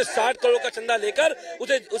पार्टी ने 60 करोड़ का चंदा लेकर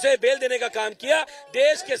उसे बेल देने का काम किया।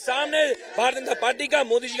 देश के सामने भारतीय जनता पार्टी का,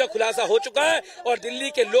 मोदी जी का खुलासा हो चुका है और दिल्ली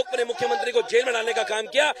के लोकप्रिय मुख्यमंत्री को जेल में डालने का काम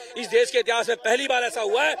किया। इस देश के इतिहास में पहली बार ऐसा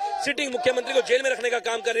हुआ है। सिटिंग मुख्यमंत्री को जेल में रखने का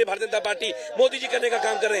काम कर रही है भारतीय जनता पार्टी, मोदी जी करने का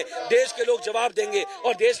काम कर रहे हैं। देश के लोग जवाब देंगे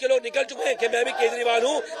और देश के लोग निकल चुके हैं कि मैं भी केजरीवाल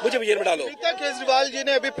हूं, मुझे भी जेल में डालो। केजरीवाल जी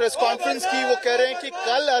ने अभी प्रेस कॉन्फ्रेंस की, वो कह रहे हैं कि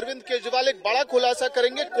कल अरविंद केजरीवाल एक बड़ा खुलासा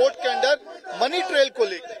करेंगे कोर्ट के अंदर मनी ट्रेल को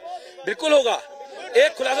लेकर। बिल्कुल होगा।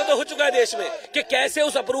 एक खुलासा तो हो चुका है देश में कि कैसे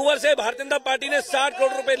उस अप्रूवर से भारतीय जनता पार्टी ने 60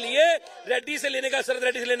 करोड़ रुपए लिए, रेड्डी से लेने का, शरद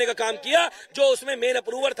रेड्डी से लेने का काम किया, जो उसमें मेन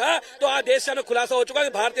अप्रूवर था। तो आज देश में खुलासा हो चुका है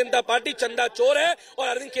कि भारतीय जनता पार्टी चंदा चोर है और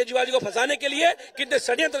अरविंद केजरीवाल जी को फंसाने के लिए कितने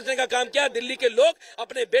षड्यंत्र रचने का काम किया। दिल्ली के लोग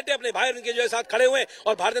अपने बेटे, अपने भाई अरविंद केजरीवाल के साथ खड़े हुए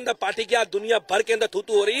और भारतीय जनता पार्टी की आज दुनिया भर के अंदर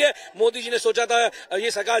थूथू हो रही है। मोदी जी ने सोचा था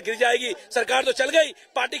ये सरकार गिर जाएगी, सरकार तो चल गई,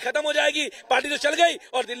 पार्टी खत्म हो जाएगी, पार्टी तो चल गई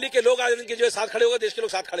और दिल्ली के लोग आज अरविंद केजरीवाल के साथ खड़े हो गए, देश के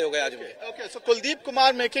लोग साथ खड़े हो गए आज भी। Okay, so Kuldeep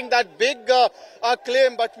Kumar making that big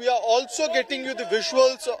claim, but we are also getting you the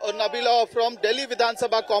visuals, Nabila, from Delhi Vidhan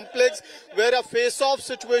Sabha complex, where a face-off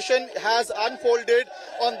situation has unfolded.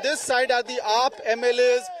 On this side are the AAP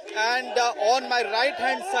MLAs, and on my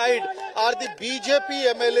right-hand side are the BJP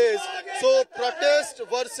MLAs. So protest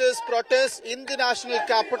versus protest in the national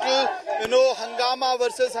capital, hangama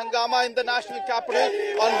versus hangama in the national capital.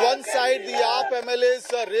 On one side, the AAP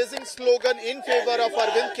MLAs raising slogan in favor of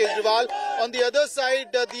Arvind Kejriwal. On the other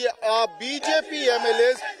side, the BJP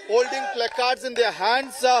MLAs holding placards in their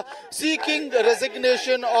hands, seeking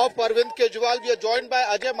resignation of Arvind Kejriwal. We are joined by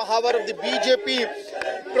Ajay Mahawar of the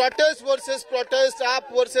BJP. Protest versus protest,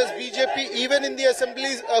 AAP versus BJP, even in the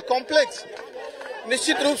assembly complex.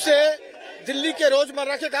 निश्चित रूप से दिल्ली के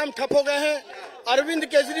रोजमर्रा के काम ठप हो गए हैं। अरविंद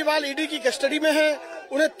केजरीवाल ईडी की कस्टडी में हैं,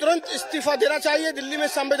 उन्हें तुरंत इस्तीफा देना चाहिए। दिल्ली में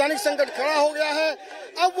संवैधानिक संकट खड़ा हो गया है।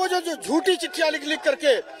 अब वो जो झूठी चिट्ठियां लिख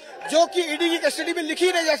करके, जो कि ईडी की कस्टडी में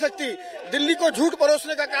लिखी नहीं जा सकती, दिल्ली को झूठ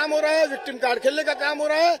परोसने का काम हो रहा है, विक्टिम कार्ड खेलने का काम हो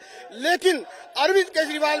रहा है। लेकिन अरविंद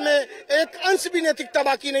केजरीवाल में एक अंश भी नैतिकता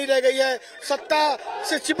बाकी नहीं रह गई है। सत्ता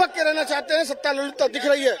से चिपक के रहना चाहते हैं, सत्ता लुप्त दिख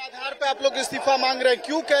रही है। आधार पे आप लोग इस्तीफा मांग रहे हैं,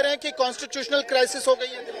 क्यों कह रहे हैं कि कॉन्स्टिट्यूशनल क्राइसिस हो गई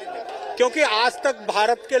है दिल्ली में? क्योंकि आज तक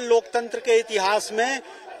भारत के लोकतंत्र के इतिहास में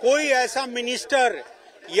कोई ऐसा मिनिस्टर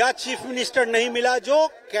या चीफ मिनिस्टर नहीं मिला जो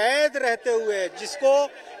कैद रहते हुए, जिसको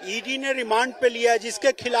ईडी ने रिमांड पे लिया है,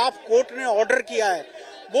 जिसके खिलाफ कोर्ट ने ऑर्डर किया है,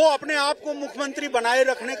 वो अपने आप को मुख्यमंत्री बनाए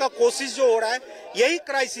रखने का कोशिश जो हो रहा है, यही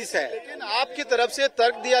क्राइसिस है। लेकिन आपकी तरफ से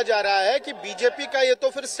तर्क दिया जा रहा है कि बीजेपी का ये तो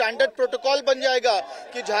फिर स्टैंडर्ड प्रोटोकॉल बन जाएगा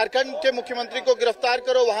कि झारखंड के मुख्यमंत्री को गिरफ्तार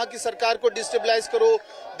करो, वहां की सरकार को डिस्टेबलाइज करो,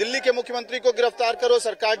 दिल्ली के मुख्यमंत्री को गिरफ्तार करो,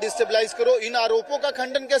 सरकार डिस्टेबलाइज करो। इन आरोपों का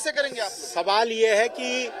खंडन कैसे करेंगे आप? सवाल ये है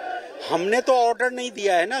कि हमने तो ऑर्डर नहीं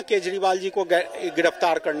दिया है ना केजरीवाल जी को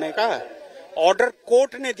गिरफ्तार करने का, ऑर्डर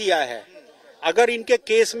कोर्ट ने दिया है। अगर इनके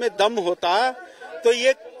केस में दम होता तो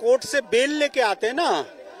ये कोर्ट से बेल लेके आते ना,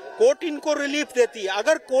 कोर्ट इनको रिलीफ देती है।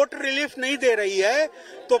 अगर कोर्ट रिलीफ नहीं दे रही है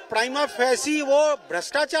तो प्राइमा फेसी वो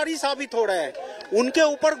भ्रष्टाचारी साबित हो रहे हैं। उनके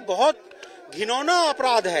ऊपर बहुत घिनौना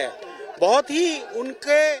अपराध है, बहुत ही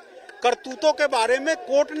उनके करतूतों के बारे में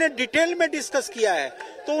कोर्ट ने डिटेल में डिस्कस किया है,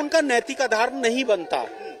 तो उनका नैतिक आधार नहीं बनता।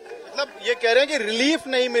 मतलब ये कह रहे हैं कि रिलीफ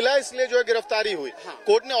नहीं मिला इसलिए जो है गिरफ्तारी हुई।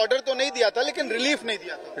 कोर्ट ने ऑर्डर तो नहीं दिया था लेकिन रिलीफ नहीं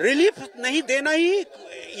दिया था। रिलीफ नहीं देना ही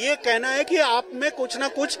ये कहना है कि आप में कुछ ना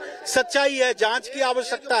कुछ सच्चाई है, जांच की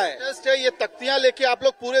आवश्यकता है। ये तख्तियां लेके आप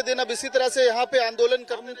लोग पूरे दिन अब इसी तरह से यहाँ पे आंदोलन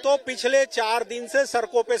करने तो पिछले 4 दिन से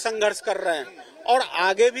सड़कों पे संघर्ष कर रहे हैं और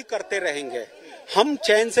आगे भी करते रहेंगे। हम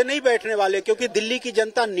चैन से नहीं बैठने वाले, क्योंकि दिल्ली की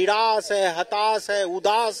जनता निराश है, हताश है,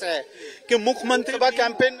 उदास है कि मुख्यमंत्री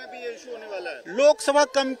कैंपेन में भी ये इशू होने वाला है। लोकसभा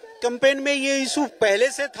कैंपेन में ये इशू पहले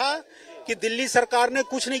से था कि दिल्ली सरकार ने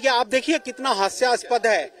कुछ नहीं किया। आप देखिए कितना हास्यास्पद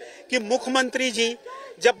है कि मुख्यमंत्री जी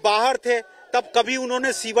जब बाहर थे तब कभी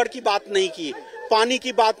उन्होंने सीवर की बात नहीं की, पानी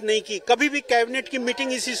की बात नहीं की, कभी भी कैबिनेट की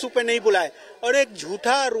मीटिंग इस इशू पे नहीं बुलाए, और एक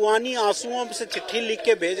झूठा रुहानी आंसुओं से चिट्ठी लिख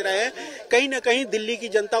के भेज रहे हैं, कहीं न कहीं दिल्ली की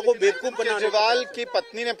जनता को बेवकूफ बनाने। केजरीवाल की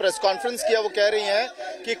पत्नी ने प्रेस कॉन्फ्रेंस किया, वो कह रही हैं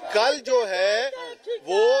कि कल जो है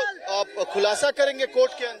वो खुलासा करेंगे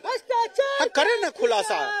कोर्ट के अंदर। हाँ, करें ना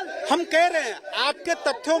खुलासा। हम कह रहे हैं आपके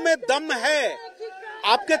तथ्यों में दम है,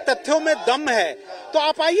 आपके तथ्यों में दम है तो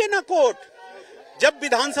आप आइए ना कोर्ट। जब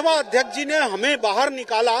विधानसभा अध्यक्ष जी ने हमें बाहर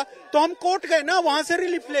निकाला तो हम कोर्ट गए ना, वहां से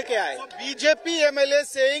रिलीफ लेके आए। BJP MLA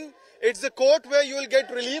saying it's the court where you will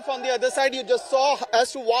get relief. On the other side, you just saw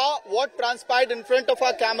as to what transpired in front of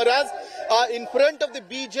our cameras. In front of the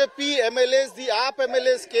BJP MLAs, the AAP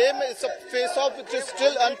MLAs came. It's a face-off which is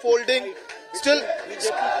still unfolding. Still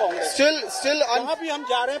वहाँ भी हम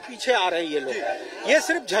जा रहे हैं, पीछे आ रहे हैं ये लोग। ये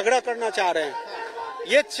सिर्फ झगड़ा करना चाह रहे हैं,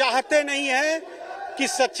 ये चाहते नहीं है कि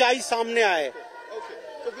सच्चाई सामने आए।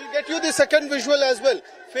 So we'll get you the second visual as well.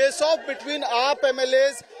 Face-off between AAP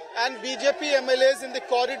MLAs and BJP MLAs in the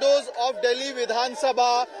corridors of Delhi Vidhan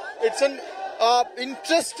Sabha. It's an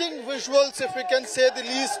interesting visuals, if we can say the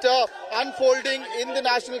least, unfolding in the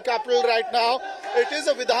national capital right now. It is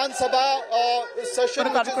a Vidhan Sabha session.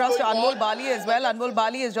 We're going to cut across to Anmol Bali as well. Anmol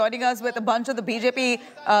Bali is joining us with a bunch of the BJP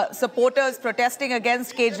supporters protesting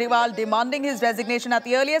against Kejriwal, demanding his resignation at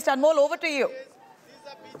the earliest. Anmol, over to you.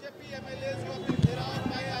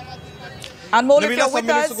 Anmol, if you're with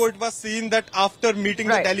us, some minutes ago it was seen that after meeting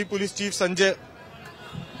the Delhi Police Chief Sanjay...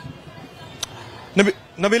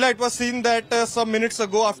 Nabila, it was seen that some minutes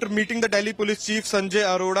ago, after meeting the Delhi Police Chief Sanjay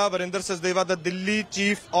Arora, Varinder Sachdeva, the Delhi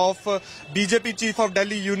Chief of BJP Chief of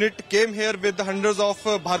Delhi Unit, came here with hundreds of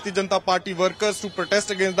Bharatiya Janata Party workers to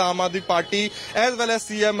protest against the Aam Aadmi Party, as well as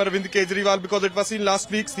CM Arvind Kejriwal, because it was seen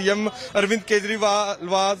last week CM Arvind Kejriwal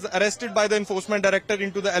was arrested by the Enforcement Directorate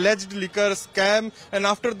into the alleged liquor scam, and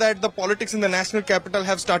after that the politics in the national capital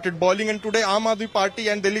have started boiling, and today Aam Aadmi Party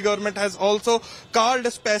and Delhi government has also called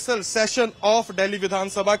a special session of Delhi Vidhan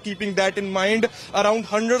Sabha, keeping that in mind. Around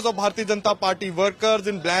hundreds of Bharatiya Janata Party workers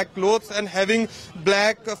in black clothes and having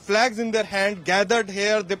black flags in their hand gathered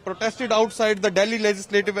here. They protested outside the Delhi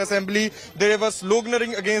Legislative Assembly. They were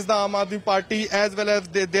sloganeering against the Aam Aadmi Party, as well as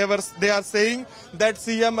they are saying that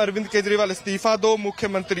CM Arvind Kejriwal istifa do,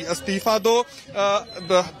 Mukhyamantri istifa do.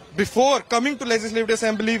 Before coming to Legislative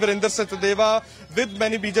Assembly, Varinder Sachdeva with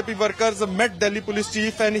many BJP workers met Delhi Police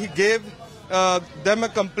Chief, and he gave them a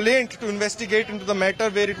complaint to investigate into the matter,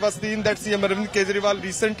 where it was seen that CM Arvind Kejriwal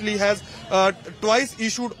recently has twice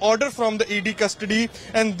issued order from the ED custody,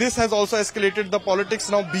 and this has also escalated the politics.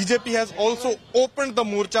 Now BJP has also opened the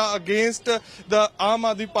morcha against the Aam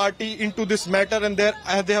Aadmi Party into this matter, and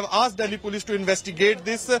they have asked Delhi police to investigate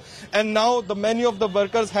this, and now many of the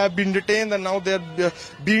workers have been detained, and now they are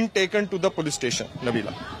being taken to the police station.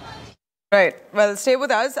 Nabila. Right. Well, stay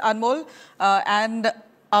with us, Anmol and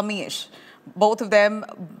Amish. Both of them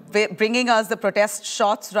bringing us the protest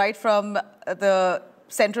shots right from the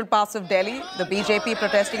central parts of Delhi. The BJP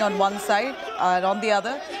protesting on one side, and on the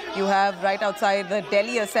other, you have right outside the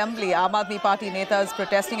Delhi Assembly, Aam Aadmi Party netas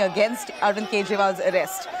protesting against Arvind Kejriwal's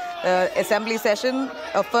arrest. Assembly session,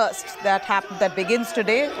 first that begins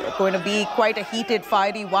today, going to be quite a heated,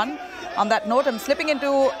 fiery one. On that note, I'm slipping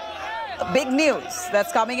into big news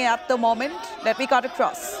that's coming at the moment. Let me cut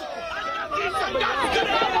across.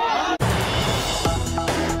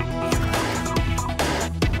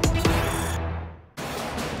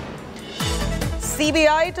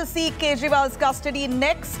 CBI to seek Kejriwal's custody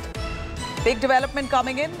next. Big development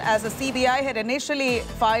coming in as the CBI had initially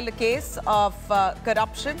filed a case of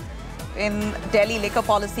corruption in Delhi liquor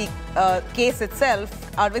policy case itself.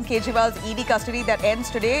 Arvind Kejriwal's ED custody that ends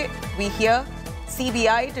today. We hear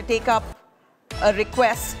CBI to take up a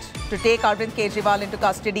request to take Arvind Kejriwal into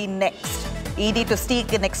custody next. ED to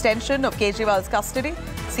seek an extension of Kejriwal's custody.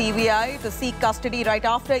 CBI to seek custody right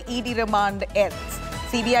after ED remand ends.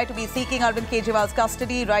 CBI to be seeking Arvind Kejriwal's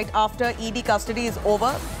custody right after ED custody is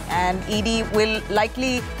over, and ED will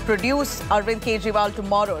likely produce Arvind Kejriwal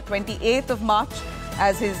tomorrow, 28th of March,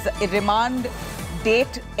 as his remand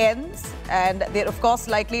date ends, and they're of course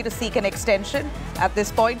likely to seek an extension. At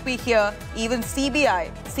this point, we hear even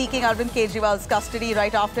CBI seeking Arvind Kejriwal's custody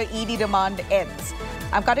right after ED remand ends.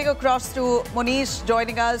 I'm cutting across to Munish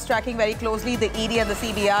joining us, tracking very closely the ED and the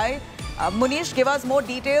CBI. Munish, give us more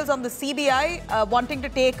details on the CBI wanting to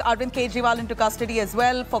take Arvind Kejriwal into custody as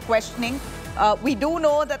well for questioning. We do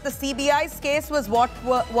know that the CBI's case was what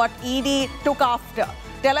ED took after.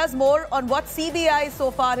 Tell us more on what CBI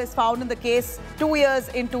so far has found in the case 2 years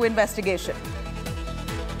into investigation.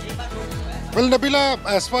 Well, Nabila,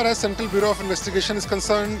 as far as Central Bureau of Investigation is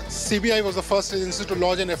concerned, CBI was the first agency to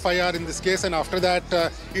lodge an FIR in this case, and after that,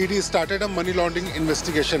 ED started a money laundering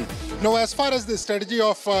investigation. Now, as far as the strategy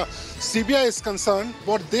of CBI is concerned,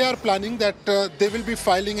 what they are planning that they will be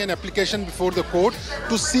filing an application before the court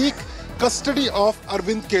to seek custody of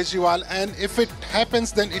Arvind Kejriwal, and if it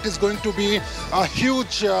happens, then it is going to be a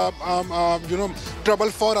huge,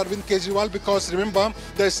 trouble for Arvind Kejriwal, because remember,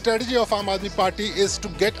 the strategy of Aam Aadmi Party is to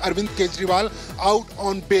get Arvind Kejriwal out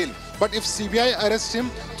on bail. But if CBI arrests him,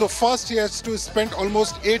 so first he has to spend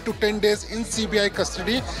almost 8 to 10 days in CBI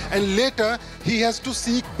custody, and later he has to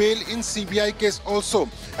seek bail in CBI case also.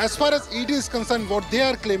 As far as ED is concerned, what they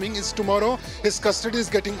are claiming is tomorrow his custody is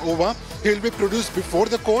getting over. He will be produced before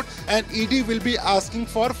the court, and ED will be asking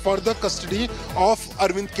for further custody of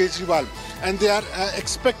Arvind Kejriwal. And they are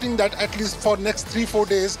expecting that at least for next 3-4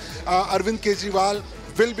 days, Arvind Kejriwal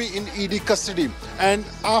will be in ED custody. And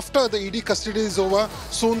after the ED custody is over,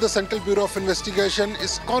 soon the Central Bureau of Investigation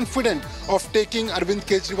is confident of taking Arvind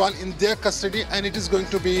Kejriwal in their custody, and it is going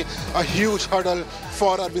to be a huge hurdle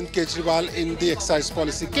for Arvind Kejriwal in the excise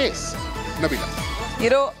policy case. Nabila. You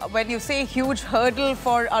know, when you say huge hurdle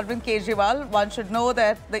for Arvind Kejriwal, one should know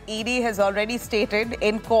that the ED has already stated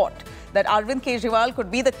in court that Arvind Kejriwal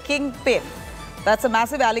could be the kingpin. That's a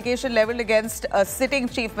massive allegation leveled against a sitting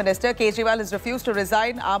chief minister. Kejriwal has refused to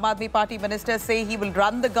resign. Aam Aadmi Party ministers say he will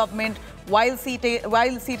run the government while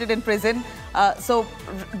seated in prison. So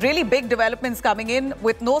really big developments coming in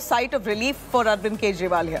with no sight of relief for Arvind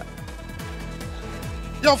Kejriwal here.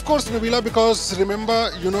 Yeah, of course, Nabila, because remember,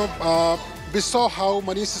 we saw how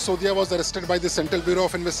Manish Sisodia was arrested by the Central Bureau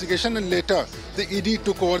of Investigation, and later the ED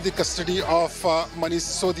took over the custody of Manish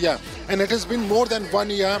Sisodia. And it has been more than 1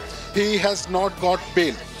 year, he has not got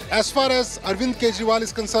bail. As far as Arvind Kejriwal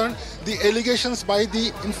is concerned, the allegations by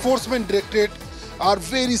the Enforcement Directorate are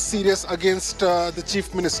very serious against the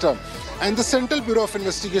Chief Minister. And the Central Bureau of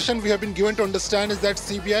Investigation, we have been given to understand, is that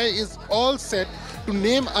CBI is all set to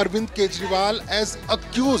name Arvind Kejriwal as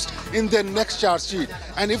accused in their next charge sheet.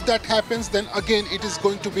 And if that happens, then again it is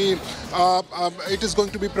going to be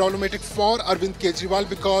problematic for Arvind Kejriwal,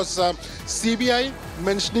 because CBI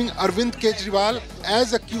mentioning Arvind Kejriwal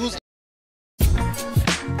as accused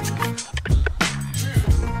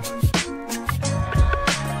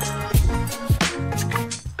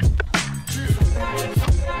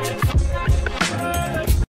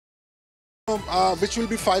which will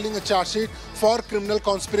be filing a charge sheet for criminal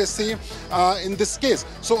conspiracy in this case.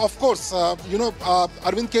 So of course,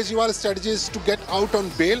 Arvind Kejriwal's strategy is to get out on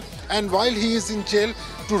bail, and while he is in jail,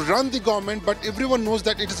 to run the government. But everyone knows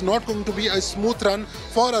that it is not going to be a smooth run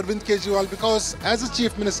for Arvind Kejriwal, because as a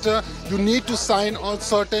chief minister, you need to sign on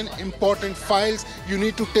certain important files, you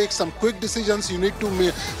need to take some quick decisions, you need to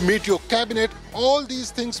meet your cabinet. All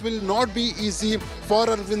these things will not be easy for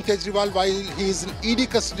Arvind Kejriwal while he is in ED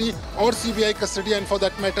custody or CBI custody, and for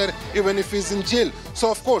that matter, even if he is in jail. So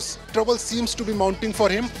of course, trouble seems to be mounting for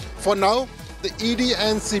him. For now, the ED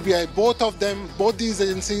and CBI, both these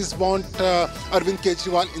agencies want Arvind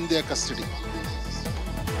Kejriwal in their custody.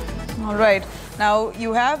 All right. Now,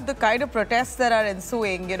 you have the kind of protests that are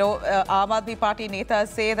ensuing. Aam Aadmi Party netas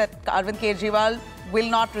say that Arvind Kejriwal will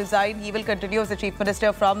not resign. He will continue as the chief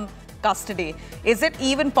minister from custody. Is it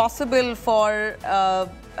even possible for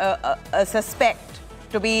a suspect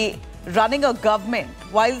to be running a government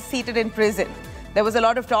while seated in prison. There was a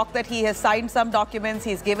lot of talk that he has signed some documents,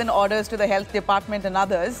 he's given orders to the health department and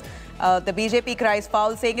others. The BJP cries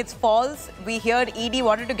foul, saying it's false. We heard ED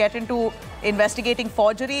wanted to get into investigating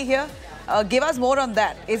forgery here. Give us more on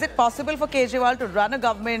that. Is it possible for Kejriwal to run a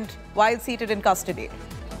government while seated in custody?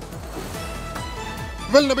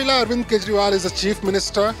 Well, Nabila, Arvind Kejriwal is a chief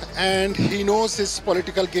minister and he knows his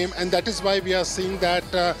political game, and that is why we are seeing that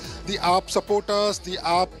the AAP supporters, the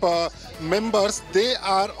AAP members, they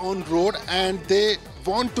are on road and they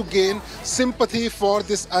want to gain sympathy for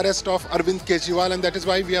this arrest of Arvind Kejriwal, and that is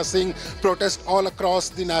why we are seeing protests all across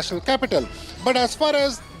the national capital. But as far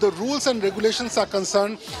as the rules and regulations are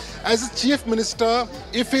concerned, as a chief minister,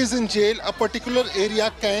 if he is in jail, a particular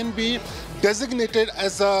area can be designated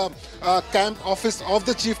as a camp office of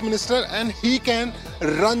the chief minister and he can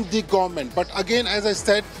run the government. But again, as I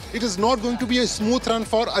said, it is not going to be a smooth run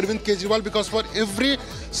for Arvind Kejriwal, because for every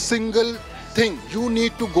single thing you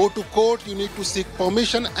need to go to court, you need to seek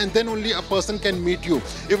permission, and then only a person can meet you.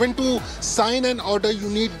 Even to sign an order you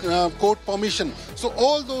need court permission. So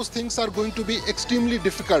all those things are going to be extremely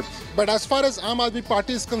difficult. But as far as Aam Aadmi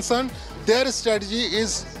Party is concerned, their strategy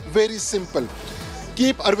is very simple.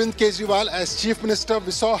 Keep Arvind Kejriwal as chief minister.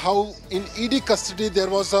 We saw how in ED custody there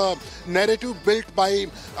was a narrative built by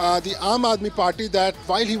the Aam Aadmi Party that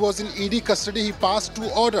while he was in ED custody he passed 2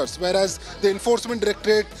 orders, whereas the Enforcement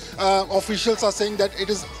Directorate officials are saying that it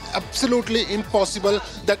is absolutely impossible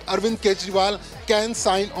that Arvind Kejriwal can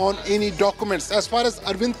sign on any documents. As far as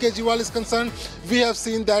Arvind Kejriwal is concerned, we have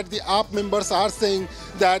seen that the AAP members are saying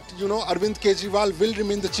that, you know, Arvind Kejriwal will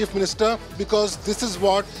remain the chief minister because this is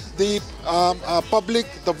what the public,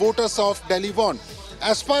 the voters of Delhi want.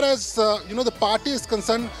 As far as, the party is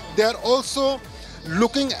concerned, they are also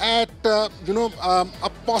looking at,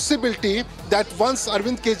 a possibility that once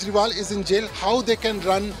Arvind Kejriwal is in jail, how they can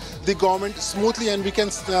run the government smoothly, and we can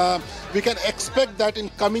expect that in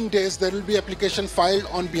coming days there will be application filed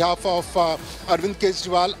on behalf of Arvind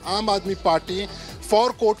Kejriwal, Aam Aadmi Party,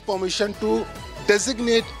 for court permission to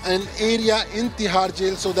designate an area in Tihar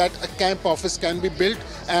jail so that a camp office can be built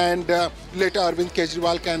and later Arvind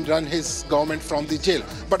Kejriwal can run his government from the jail.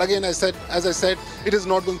 But again, as I said, it is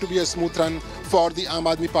not going to be a smooth run for the Aam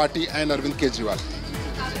Aadmi Party and Arvind Kejriwal.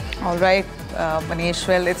 All right, Manish,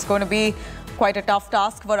 well, it's going to be quite a tough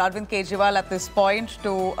task for Arvind Kejriwal at this point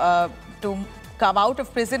to come out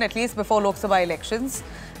of prison, at least before Lok Sabha elections.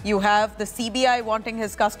 You have the CBI wanting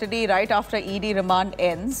his custody right after ED remand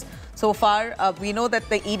ends. So far, we know that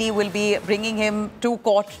the ED will be bringing him to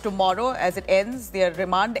court tomorrow as it ends. Their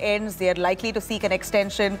remand ends. They are likely to seek an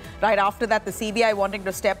extension. Right after that, the CBI wanting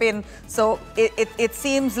to step in. So it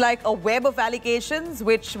seems like a web of allegations,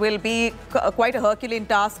 which will be quite a Herculean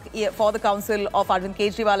task for the council of Arvind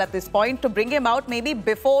Kejriwal at this point to bring him out maybe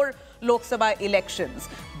before Lok Sabha elections.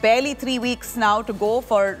 Barely 3 weeks now to go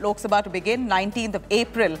for Lok Sabha to begin. 19th of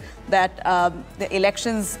April that the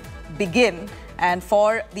elections begin. And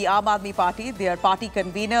for the Aam Aadmi Party, their party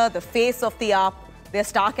convener, the face of the AAP, their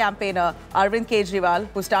star campaigner, Arvind Kejriwal,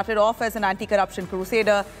 who started off as an anti-corruption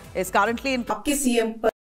crusader, is currently in... आपके CM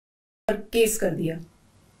पर case कर दिया।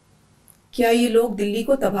 क्या ये लोग दिल्ली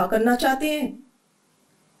को तबाह करना चाहते हैं?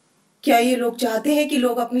 क्या ये लोग चाहते हैं कि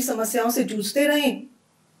लोग अपनी समस्याओं से जूझते रहें?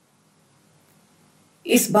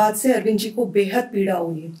 इस बात से अरविंद जी को बेहद पीड़ा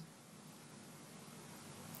हुई है।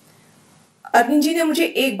 अरविंद जी ने मुझे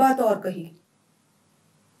एक बात और कही।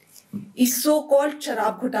 इस सो कॉल्ड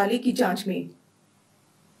शराब घोटाले की जांच में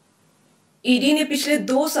ईडी ने पिछले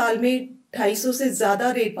 2 साल में 250 से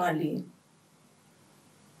ज्यादा रेड मार लिए।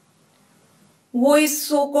 वो इस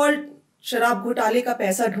सो कॉल्ड शराब घोटाले का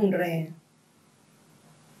पैसा ढूंढ रहे हैं।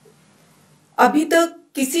 अभी तक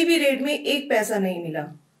किसी भी रेड में 1 पैसा नहीं मिला।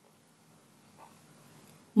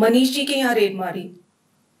 मनीष जी के यहां रेड मारी,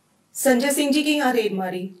 संजय सिंह जी के यहां रेड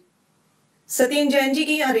मारी, सत्येंद्र जैन जी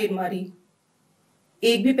के यहां रेड मारी,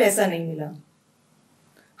 1 भी पैसा नहीं मिला।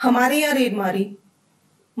 हमारे यहां रेड मारी,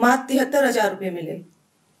 मात्र 73,000 रुपए मिले।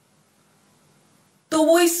 तो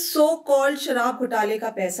वो इस सो कॉल्ड शराब घोटाले का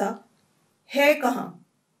पैसा है कहां?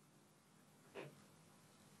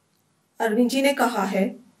 अरविंद जी ने कहा है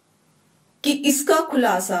कि इसका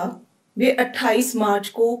खुलासा वे 28 मार्च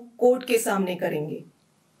को कोर्ट के सामने करेंगे।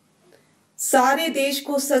 सारे देश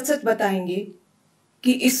को सच सच बताएंगे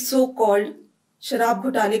कि इस सो कॉल्ड शराब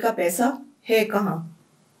घोटाले का पैसा है कहां।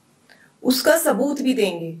 उसका सबूत भी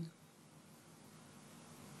देंगे।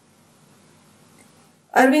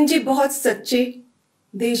 अरविंद जी बहुत सच्चे,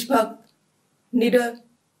 देशभक्त, निडर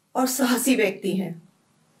और साहसी व्यक्ति हैं।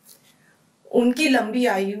 उनकी लंबी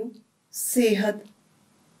आयु, सेहत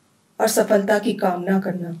और सफलता की कामना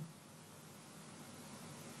करना।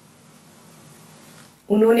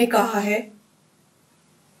 उन्होंने कहा है,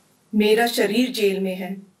 मेरा शरीर जेल में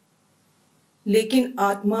है, लेकिन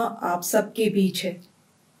आत्मा आप सबके बीच है।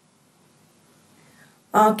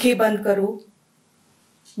 आंखें बंद करो,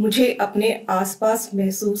 मुझे अपने आसपास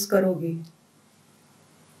महसूस करोगे।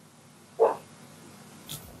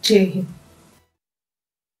 जय Hind.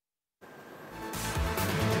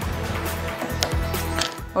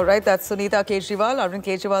 All right, that's Sunita Kejriwal, Arvind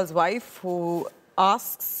Kejriwal's wife, who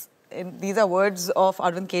asks, these are words of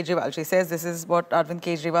Arvind Kejriwal. She says this is what Arvind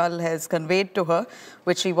Kejriwal has conveyed to her,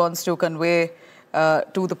 which she wants to convey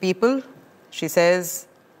to the people. She says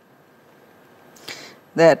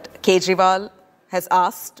that Kejriwal has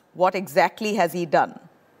asked, what exactly has he done?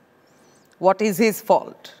 What is his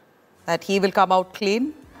fault? That he will come out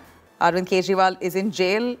clean. Arvind Kejriwal is in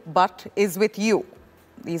jail, but is with you.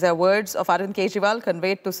 These are words of Arvind Kejriwal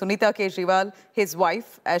conveyed to Sunita Kejriwal, his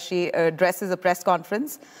wife, as she addresses a press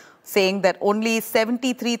conference, saying that only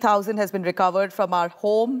 73,000 has been recovered from our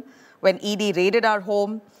home when ED raided our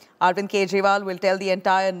home. Arvind Kejriwal will tell the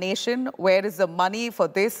entire nation where is the money for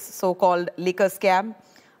this so-called liquor scam.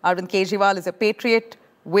 Arvind Kejriwal is a patriot.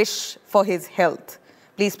 Wish for his health.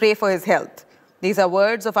 Please pray for his health. These are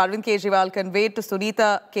words of Arvind Kejriwal conveyed to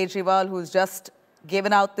Sunita Kejriwal, who's just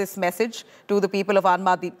given out this message to the people of Aam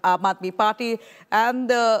Aadmi Party and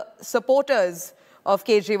the supporters of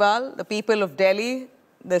Kejriwal, the people of Delhi,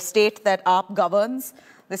 the state that AAP governs.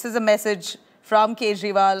 This is a message from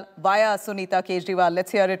Kejriwal via Sunita Kejriwal.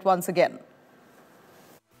 Let's hear it once again.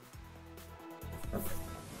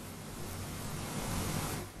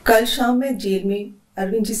 कल शाम मैं jail में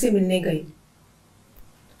अरविंद जी से मिलने गई।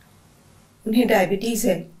 उन्हें diabetes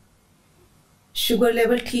है, sugar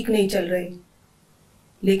level ठीक नहीं चल रहे,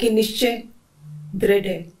 लेकिन निश्चय दृढ़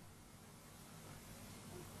है।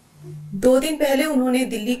 2 दिन पहले उन्होंने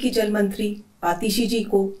दिल्ली की जल मंत्री आतिशी जी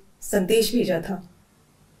को संदेश भेजा था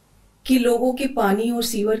कि लोगों की पानी और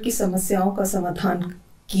सीवर की समस्याओं का समाधान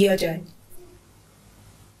किया जाए।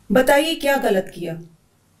 बताइए क्या गलत किया?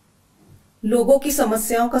 लोगों की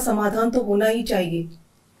समस्याओं का समाधान तो होना ही चाहिए।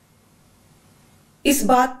 इस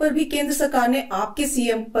बात पर भी केंद्र सरकार ने आपके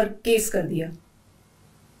सीएम पर केस कर दिया।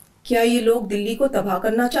 क्या ये लोग दिल्ली को तबाह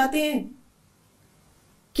करना चाहते हैं?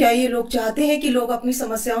 क्या ये लोग चाहते हैं कि लोग अपनी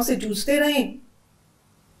समस्याओं से जूझते रहें?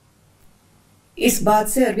 इस बात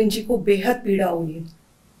से अरविंद जी को बेहद पीड़ा हुई है।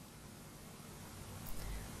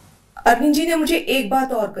 अरविंद जी ने मुझे एक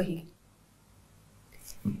बात और कही।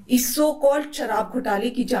 इस सो कॉल्ड शराब घोटाले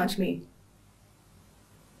की जांच में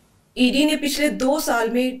ईडी ने पिछले 2 साल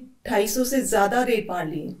में 250 से ज्यादा रेड मार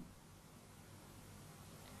लिए।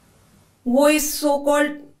 वो इस सो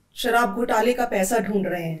कॉल्ड शराब घोटाले का पैसा ढूंढ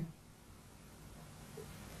रहे हैं।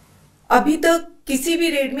 अभी तक किसी भी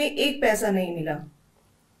रेड में एक पैसा नहीं मिला।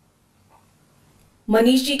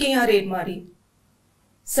 मनीष जी के यहां रेड मारी,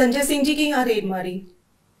 संजय सिंह जी के यहां रेड मारी,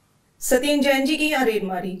 सत्येंद्र जैन जी के यहां रेड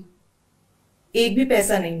मारी, एक भी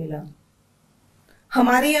पैसा नहीं मिला।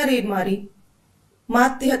 हमारे यहां रेड मारी,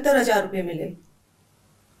 मात्र 73,000 रुपए मिले।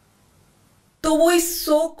 तो वो इस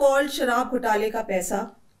सो कॉल्ड शराब घोटाले का पैसा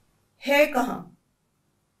है कहां?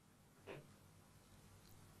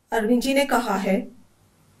 अरविंद जी ने कहा है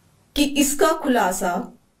कि इसका खुलासा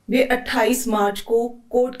वे 28 मार्च को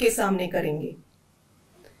कोर्ट के सामने करेंगे।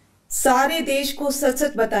 सारे देश को सच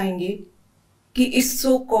सच बताएंगे कि इस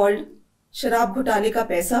सो कॉल्ड शराब घोटाले का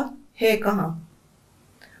पैसा है कहां।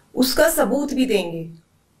 उसका सबूत भी देंगे।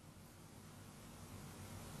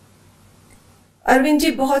 अरविंद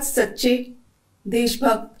जी बहुत सच्चे,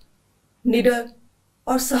 देशभक्त, निडर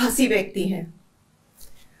और साहसी व्यक्ति हैं।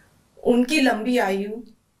 उनकी लंबी आयु,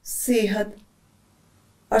 सेहत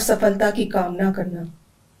और सफलता की कामना करना।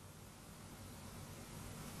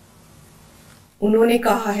 उन्होंने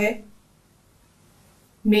कहा है,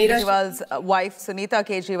 मेरा Kejriwal's wife Sunita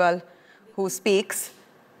Kejriwal, who speaks.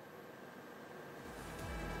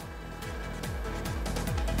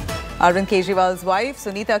 Arvind Kejriwal's wife,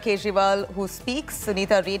 Sunita Kejriwal, who speaks.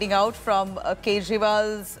 Sunita reading out from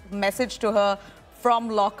Kejriwal's message to her from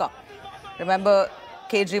lockup. Remember,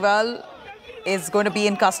 Kejriwal is going to be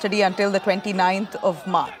in custody until the 29th of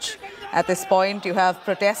March. At this point, you have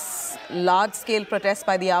protests, large-scale protests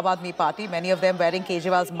by the Aam Aadmi Party, many of them wearing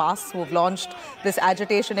Kejriwal's masks, who have launched this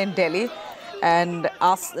agitation in Delhi and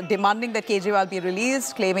demanding that Kejriwal be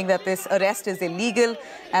released, claiming that this arrest is illegal.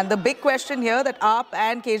 And the big question here that AAP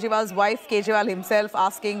and Kejriwal's wife, Kejriwal himself,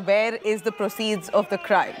 asking where is the proceeds of the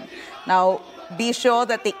crime. Now, be sure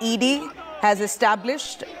that the ED has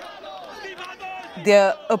established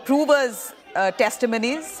their approvers'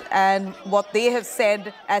 testimonies and what they have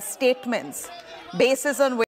said as statements, basis on which